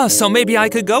run. Oh, so maybe I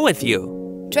could go with you.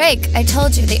 Drake, I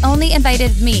told you they only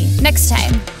invited me. Next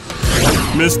time.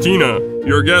 Miss Tina,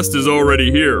 your guest is already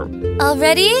here.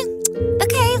 Already?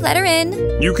 Okay, let her in.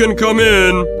 You can come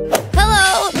in.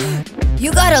 Hello!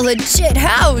 You got a legit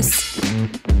house.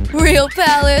 Real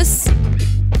palace.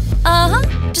 Uh-huh.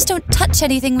 Just don't touch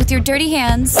anything with your dirty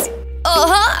hands.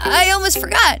 Uh-huh. I almost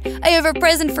forgot. I have a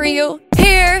present for you.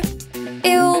 Here.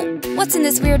 Ew. What's in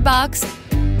this weird box?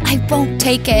 I won't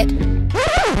take it.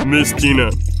 Miss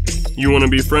Tina, you want to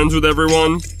be friends with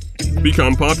everyone?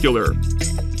 Become popular.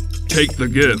 Take the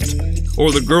gift,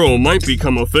 or the girl might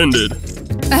become offended.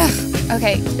 Ugh.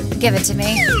 Okay, give it to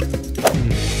me.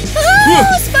 Oh,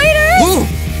 spiders!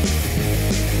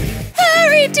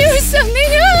 Harry, do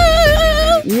something!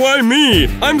 Ah! Why me?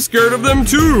 I'm scared of them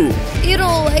too. You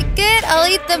don't like it? I'll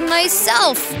eat them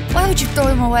myself. Why would you throw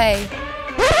them away?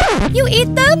 You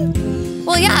eat them?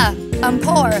 Well, yeah, I'm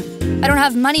poor. I don't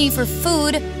have money for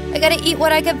food. I gotta eat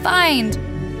what I can find.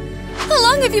 How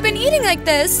long have you been eating like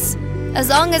this? As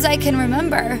long as I can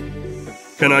remember.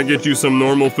 Can I get you some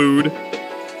normal food?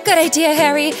 Good idea,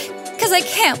 Harry. Because I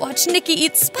can't watch Nikki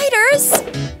eat spiders.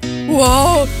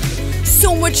 Whoa,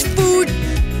 so much food.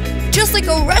 Just like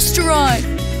a restaurant.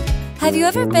 Have you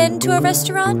ever been to a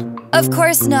restaurant? Of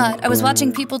course not. I was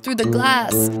watching people through the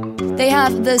glass. They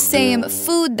have the same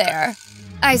food there.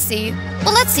 I see.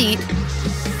 Well, let's eat.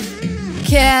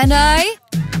 Can I?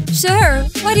 Sure.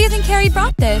 Why do you think Harry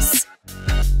brought this?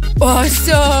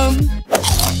 Awesome!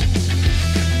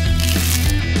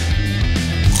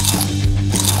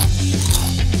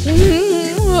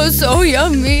 So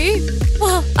yummy!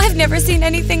 Well, I've never seen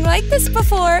anything like this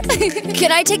before.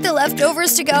 Can I take the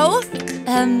leftovers to go?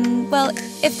 Well,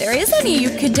 if there is any, you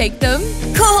can take them.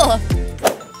 Cool!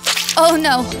 Oh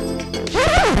no.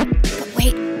 But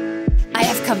wait, I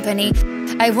have company.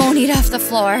 I won't eat off the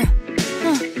floor.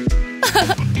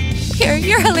 Here,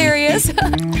 you're hilarious.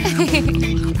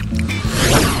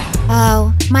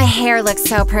 Oh, my hair looks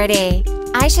so pretty.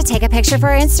 I should take a picture for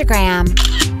Instagram.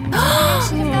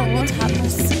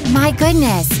 My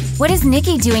goodness, what is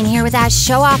Nikki doing here with that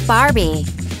show-off Barbie?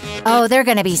 Oh, they're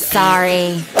gonna be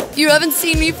sorry. You haven't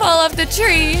seen me fall off the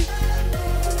tree.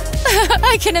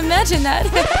 I can imagine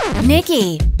that.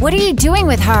 Nikki, what are you doing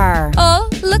with her? Oh,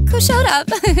 look who showed up.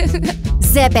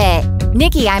 Zip it.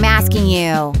 Nikki, I'm asking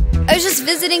you. I was just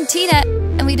visiting Tina,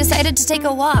 and we decided to take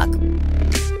a walk.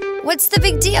 What's the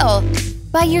big deal?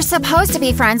 But you're supposed to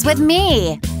be friends with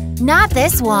me. Not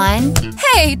this one.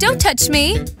 Hey, don't touch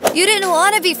me. You didn't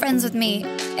want to be friends with me.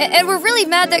 And we're really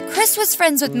mad that Chris was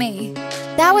friends with me.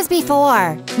 That was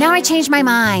before. Now I changed my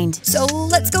mind. So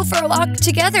let's go for a walk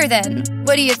together then.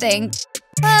 What do you think?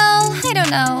 Well, I don't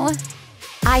know.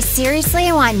 I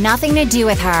seriously want nothing to do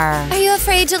with her. Are you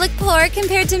afraid to look poor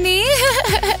compared to me?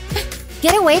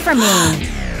 Get away from me.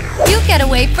 You get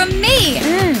away from me.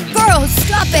 Girl,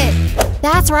 stop it.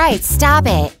 That's right, stop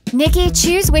it. Nikki,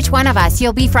 choose which one of us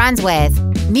you'll be friends with.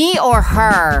 Me or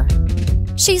her.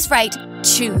 She's right.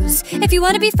 Choose. If you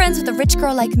want to be friends with a rich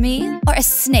girl like me, or a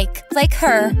snake like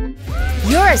her.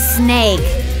 You're a snake.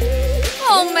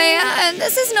 Oh man,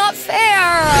 this is not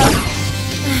fair.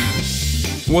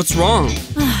 What's wrong?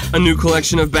 A new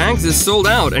collection of bags is sold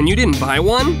out and you didn't buy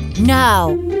one?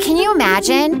 No. Can you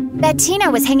imagine? That Tina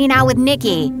was hanging out with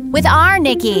Nikki. With our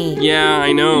Nikki. Yeah,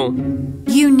 I know.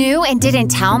 You knew and didn't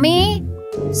tell me?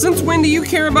 Since when do you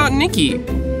care about Nikki?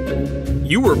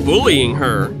 You were bullying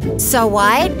her. So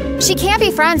what? She can't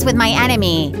be friends with my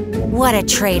enemy. What a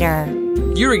traitor.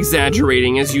 You're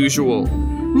exaggerating as usual.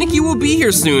 Nikki will be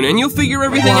here soon and you'll figure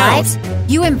everything out. What?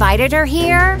 You invited her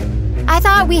here? I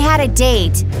thought we had a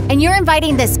date, and you're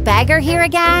inviting this beggar here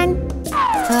again?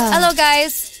 Hello,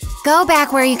 guys. Go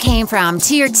back where you came from,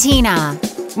 to your Tina.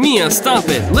 Mia, stop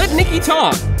it. Let Nikki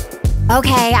talk.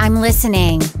 Okay, I'm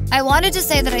listening. I wanted to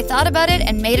say that I thought about it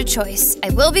and made a choice. I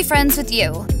will be friends with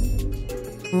you.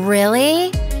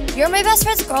 Really? You're my best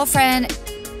friend's girlfriend,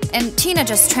 and Tina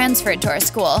just transferred to our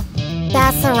school.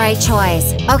 That's the right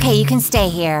choice. Okay, you can stay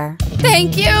here.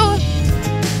 Thank you!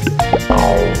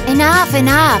 Enough,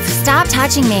 enough. Stop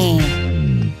touching me.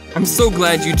 I'm so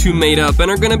glad you two made up and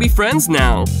are gonna be friends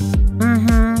now.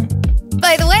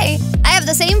 By the way, I have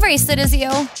the same bracelet as you.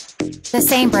 The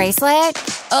same bracelet?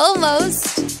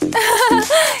 Almost.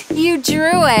 You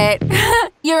drew it.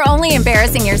 You're only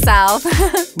embarrassing yourself.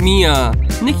 Mia,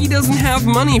 Nikki doesn't have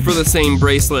money for the same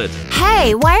bracelet.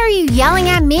 Hey, why are you yelling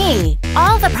at me?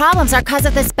 All the problems are because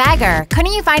of this beggar.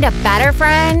 Couldn't you find a better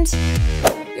friend?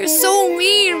 You're so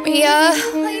mean, Mia.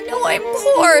 I know I'm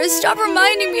poor. Stop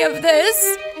reminding me of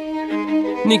this.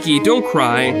 Nikki, don't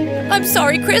cry. I'm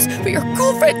sorry, Chris, but your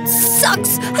girlfriend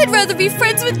sucks. I'd rather be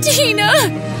friends with Tina.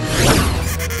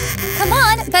 Come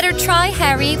on, better try,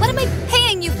 Harry. What am I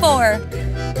paying you for?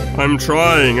 I'm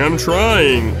trying.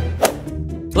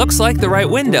 Looks like the right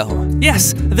window.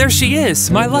 Yes, there she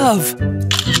is, my love.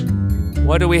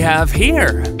 What do we have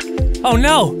here? Oh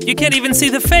no, you can't even see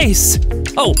the face.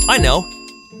 Oh, I know.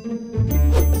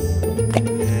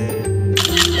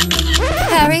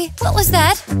 Harry, what was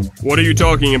that? What are you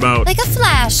talking about? Like a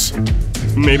flash.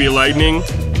 Maybe lightning?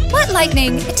 What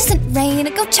lightning? It doesn't rain.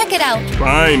 Go check it out.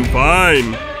 Fine.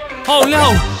 Oh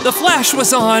no, the flash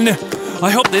was on.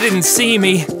 I hope they didn't see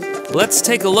me. Let's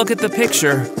take a look at the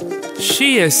picture.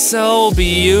 She is so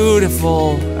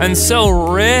beautiful and so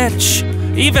rich.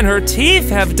 Even her teeth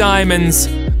have diamonds.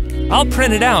 I'll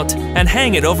print it out and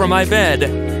hang it over my bed.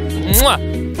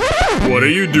 Mwah. What are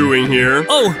you doing here?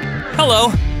 Oh,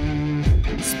 hello.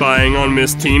 Spying on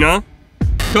Miss Tina?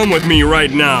 Come with me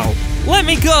right now. Let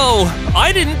me go.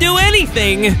 I didn't do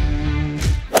anything.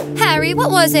 Harry,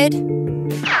 what was it?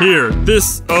 Here,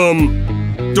 this,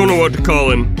 don't know what to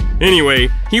call him. Anyway,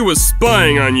 he was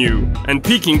spying on you and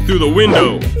peeking through the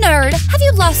window. Nerd, have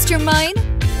you lost your mind?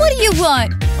 What do you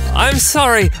want? I'm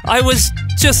sorry, I was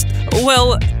just,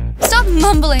 well… Stop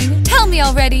mumbling. Tell me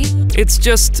already. It's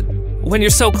just, when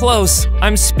you're so close,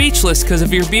 I'm speechless because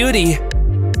of your beauty.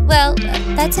 Well,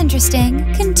 that's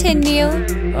interesting. Continue.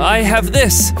 I have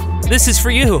this. This is for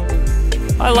you.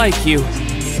 I like you.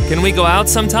 Can we go out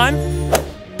sometime?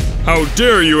 How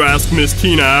dare you ask Miss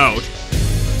Tina out?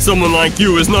 Someone like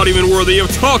you is not even worthy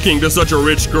of talking to such a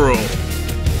rich girl.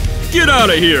 Get out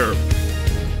of here!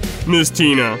 Miss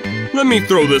Tina, let me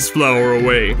throw this flower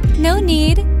away. No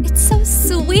need. It's so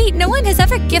sweet. No one has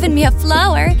ever given me a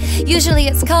flower. Usually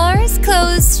it's cars,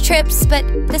 clothes, trips, but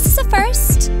this is a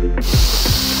first.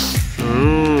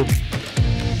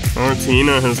 Our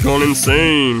Tina has gone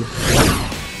insane.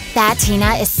 That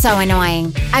Tina is so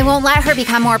annoying. I won't let her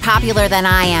become more popular than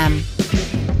I am.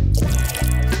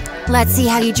 Let's see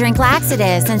how you drink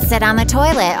laxatives and sit on the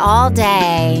toilet all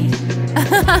day.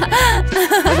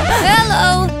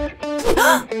 Hello!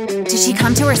 Did she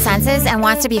come to her senses and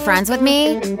wants to be friends with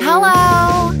me?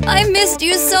 Hello! I missed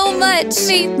you so much.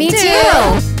 Me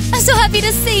too! I'm so happy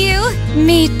to see you.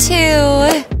 Me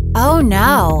too. Oh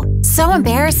no, so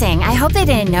embarrassing. I hope they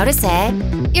didn't notice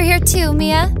it. You're here too,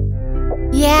 Mia?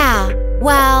 Yeah,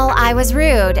 well, I was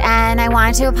rude and I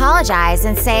wanted to apologize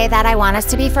and say that I want us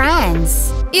to be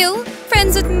friends. You?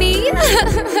 Friends with me?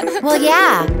 Well,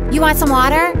 yeah. You want some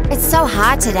water? It's so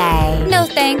hot today. No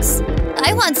thanks.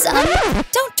 I want some.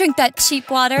 Don't drink that cheap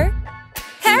water.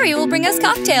 Harry will bring us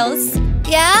cocktails.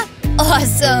 Yeah?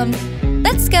 Awesome.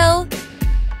 Let's go.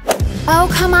 Oh,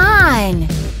 come on.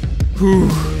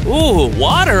 Ooh,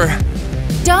 water.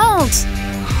 Don't.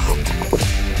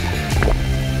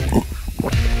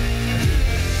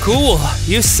 Cool,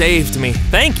 you saved me.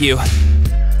 Thank you.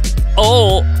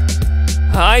 Oh,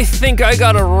 I think I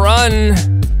gotta run.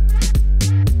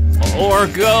 Or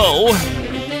go.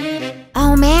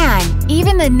 Oh man,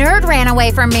 even the nerd ran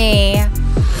away from me.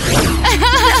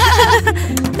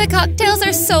 The cocktails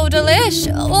are so delish.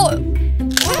 Oh,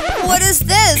 what is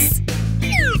this?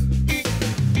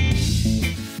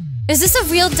 Is this a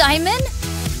real diamond?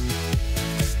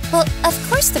 Well, of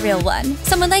course the real one.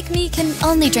 Someone like me can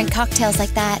only drink cocktails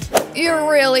like that. You're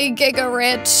really Giga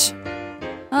rich.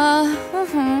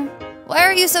 Why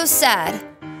are you so sad?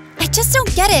 I just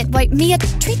don't get it why Mia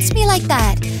treats me like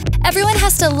that. Everyone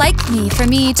has to like me for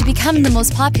me to become the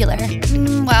most popular.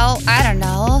 Well, I don't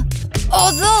know.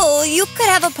 Although, you could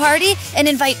have a party and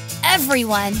invite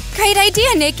everyone. Great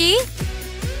idea, Nikki.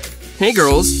 Hey,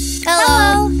 girls.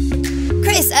 Hello.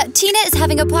 Chris, Tina is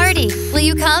having a party. Will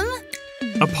you come?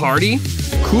 A party?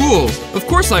 Cool. Of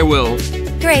course I will.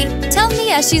 Great. Tell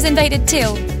Mia she's invited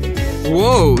too.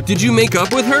 Whoa, did you make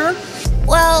up with her?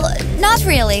 Well, not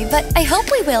really, but I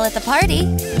hope we will at the party.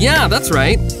 Yeah, that's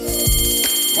right.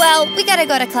 Well, we gotta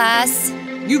go to class.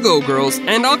 You go, girls,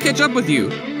 and I'll catch up with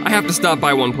you. I have to stop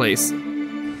by one place.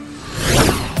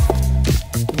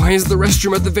 Why is the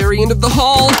restroom at the very end of the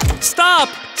hall? Stop!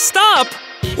 Stop!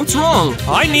 What's wrong?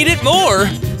 I need it more.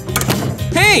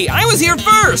 Hey, I was here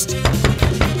first!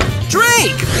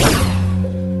 Drink!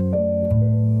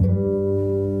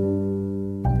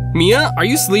 Mia, are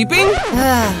you sleeping?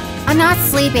 I'm not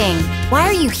sleeping. Why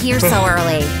are you here so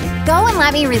early? Go and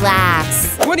let me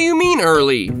relax. What do you mean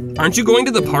early? Aren't you going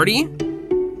to the party?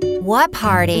 What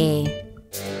party?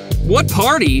 What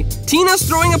party? Tina's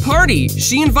throwing a party.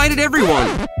 She invited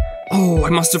everyone. Oh, I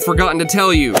must have forgotten to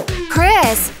tell you.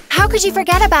 Chris, how could you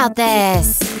forget about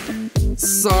this?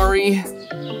 Sorry.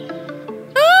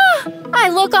 I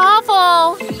look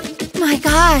awful. My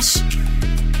gosh.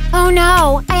 Oh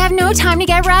no, I have no time to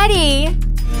get ready.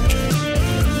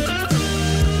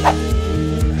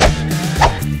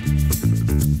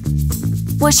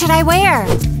 What should I wear?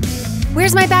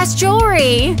 Where's my best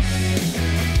jewelry?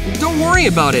 Don't worry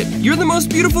about it. You're the most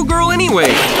beautiful girl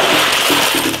anyway.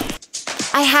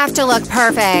 I have to look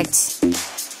perfect.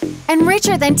 And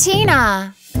richer than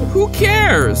Tina. Who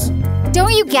cares?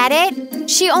 Don't you get it?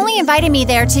 She only invited me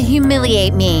there to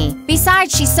humiliate me.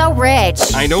 Besides, she's so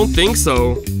rich. I don't think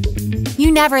so.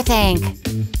 You never think.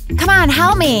 Come on,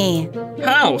 help me.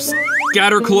 How?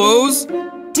 Scatter clothes?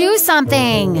 Do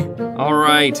something. All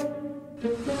right.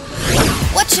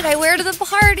 What should I wear to the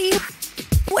party?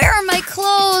 Where are my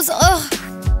clothes? Ugh.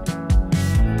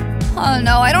 Oh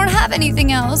no, I don't have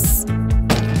anything else.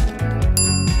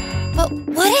 But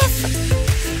what if…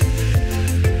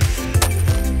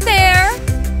 There!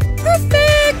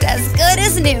 Perfect! As good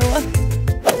as new.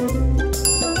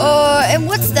 And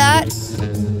what's that?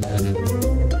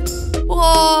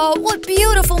 Whoa, what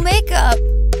beautiful makeup!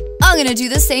 I'm gonna do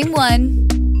the same one.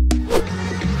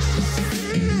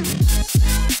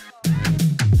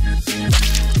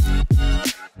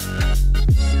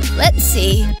 Let's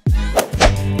see.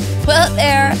 Well,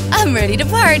 there, I'm ready to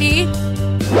party.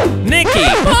 Nikki!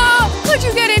 Oh, how'd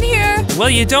you get in here? Well,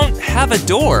 you don't have a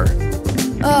door.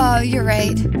 Oh, you're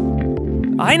right.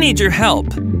 I need your help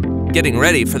getting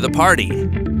ready for the party.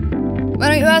 Why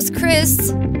don't you ask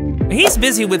Chris? He's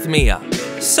busy with Mia.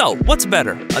 So, what's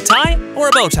better, a tie or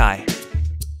a bow tie?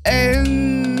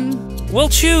 Well,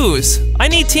 choose. I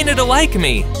need Tina to like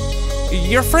me.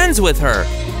 You're friends with her.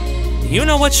 You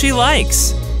know what she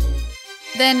likes.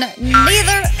 Then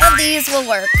neither of these will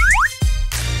work.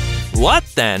 What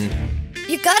then?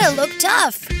 You gotta look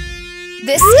tough.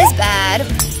 This is bad.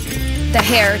 The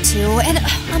hair too, and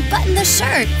unbutton the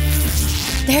shirt.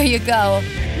 There you go.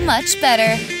 Much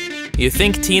better. You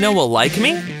think Tina will like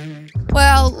me?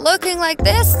 Well, looking like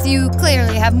this, you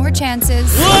clearly have more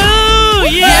chances. Woo!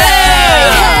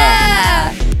 Yeah!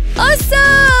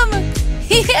 Awesome!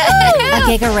 A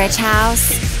Giga rich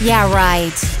house? Yeah,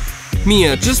 right.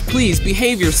 Mia, just please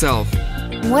behave yourself.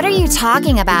 What are you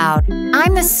talking about?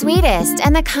 I'm the sweetest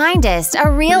and the kindest,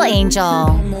 a real angel.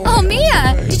 Oh,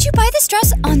 Mia, did you buy this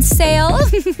dress on sale?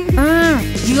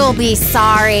 You'll be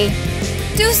sorry.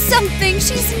 Do something,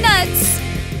 she's nuts.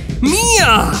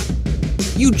 Mia!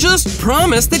 You just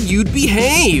promised that you'd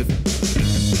behave.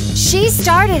 She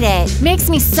started it. Makes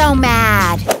me so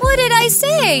mad. What did I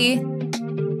say?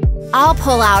 I'll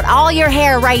pull out all your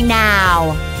hair right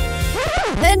now.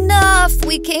 Enough!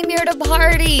 We came here to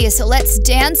party, so let's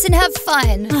dance and have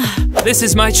fun. This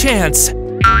is my chance.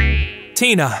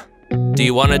 Tina, do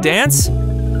you want to dance?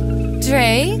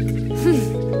 Drake?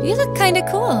 You look kinda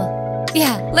cool.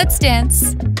 Yeah, let's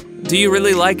dance. Do you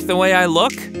really like the way I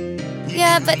look?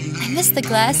 Yeah, but I miss the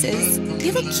glasses.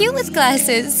 You look cute with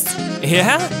glasses.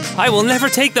 Yeah? I will never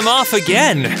take them off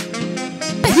again.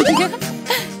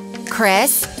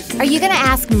 Chris, are you gonna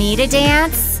ask me to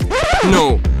dance?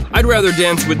 No, I'd rather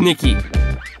dance with Nikki.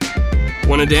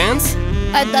 Wanna dance?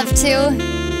 I'd love to.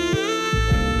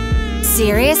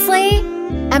 Seriously?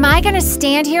 Am I gonna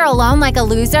stand here alone like a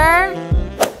loser?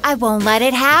 I won't let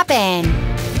it happen.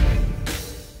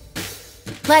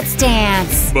 Let's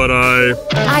dance. But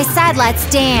I said let's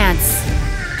dance.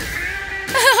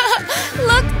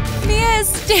 Look, Mia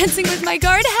is dancing with my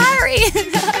guard, Harry.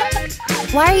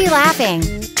 Why are you laughing?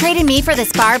 Trading me for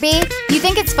this Barbie? You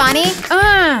think it's funny?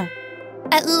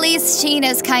 At least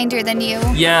Tina's kinder than you.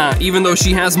 Yeah, even though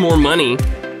she has more money.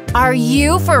 Are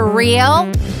you for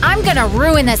real? I'm gonna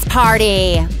ruin this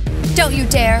party. Don't you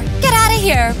dare. Get out of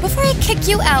here before I kick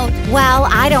you out. Well,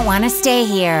 I don't want to stay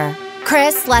here.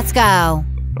 Chris, let's go.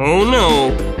 Oh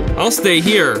no, I'll stay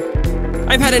here.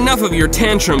 I've had enough of your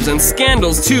tantrums and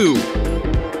scandals too.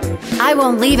 I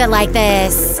won't leave it like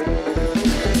this.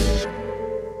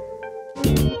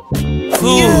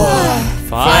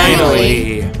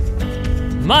 Finally.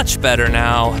 Much better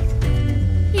now.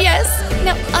 Yes,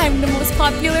 now I'm the most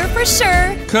popular for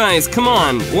sure. Guys, come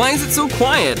on, why is it so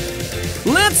quiet?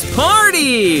 Let's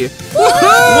party!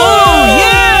 Whoa,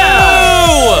 yeah!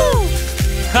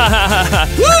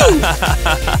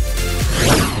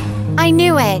 I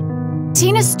knew it.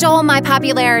 Tina stole my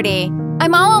popularity.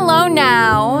 I'm all alone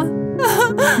now.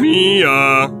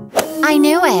 Mia. I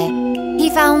knew it. He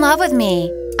fell in love with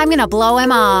me. I'm gonna blow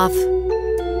him off.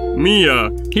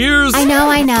 Mia, here's… I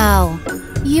know.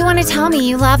 You want to tell me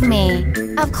you love me.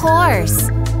 Of course.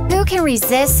 Who can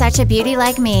resist such a beauty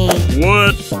like me?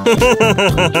 What?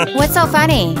 What's so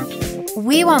funny?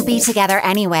 We won't be together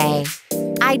anyway.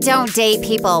 I don't date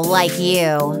people like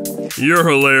you. You're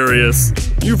hilarious.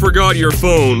 You forgot your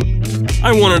phone.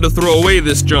 I wanted to throw away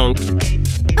this junk.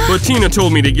 But Tina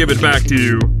told me to give it back to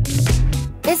you.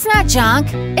 It's not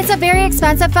junk. It's a very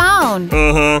expensive phone.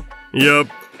 Uh-huh. Yep.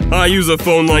 I use a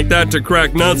phone like that to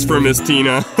crack nuts for Miss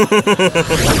Tina.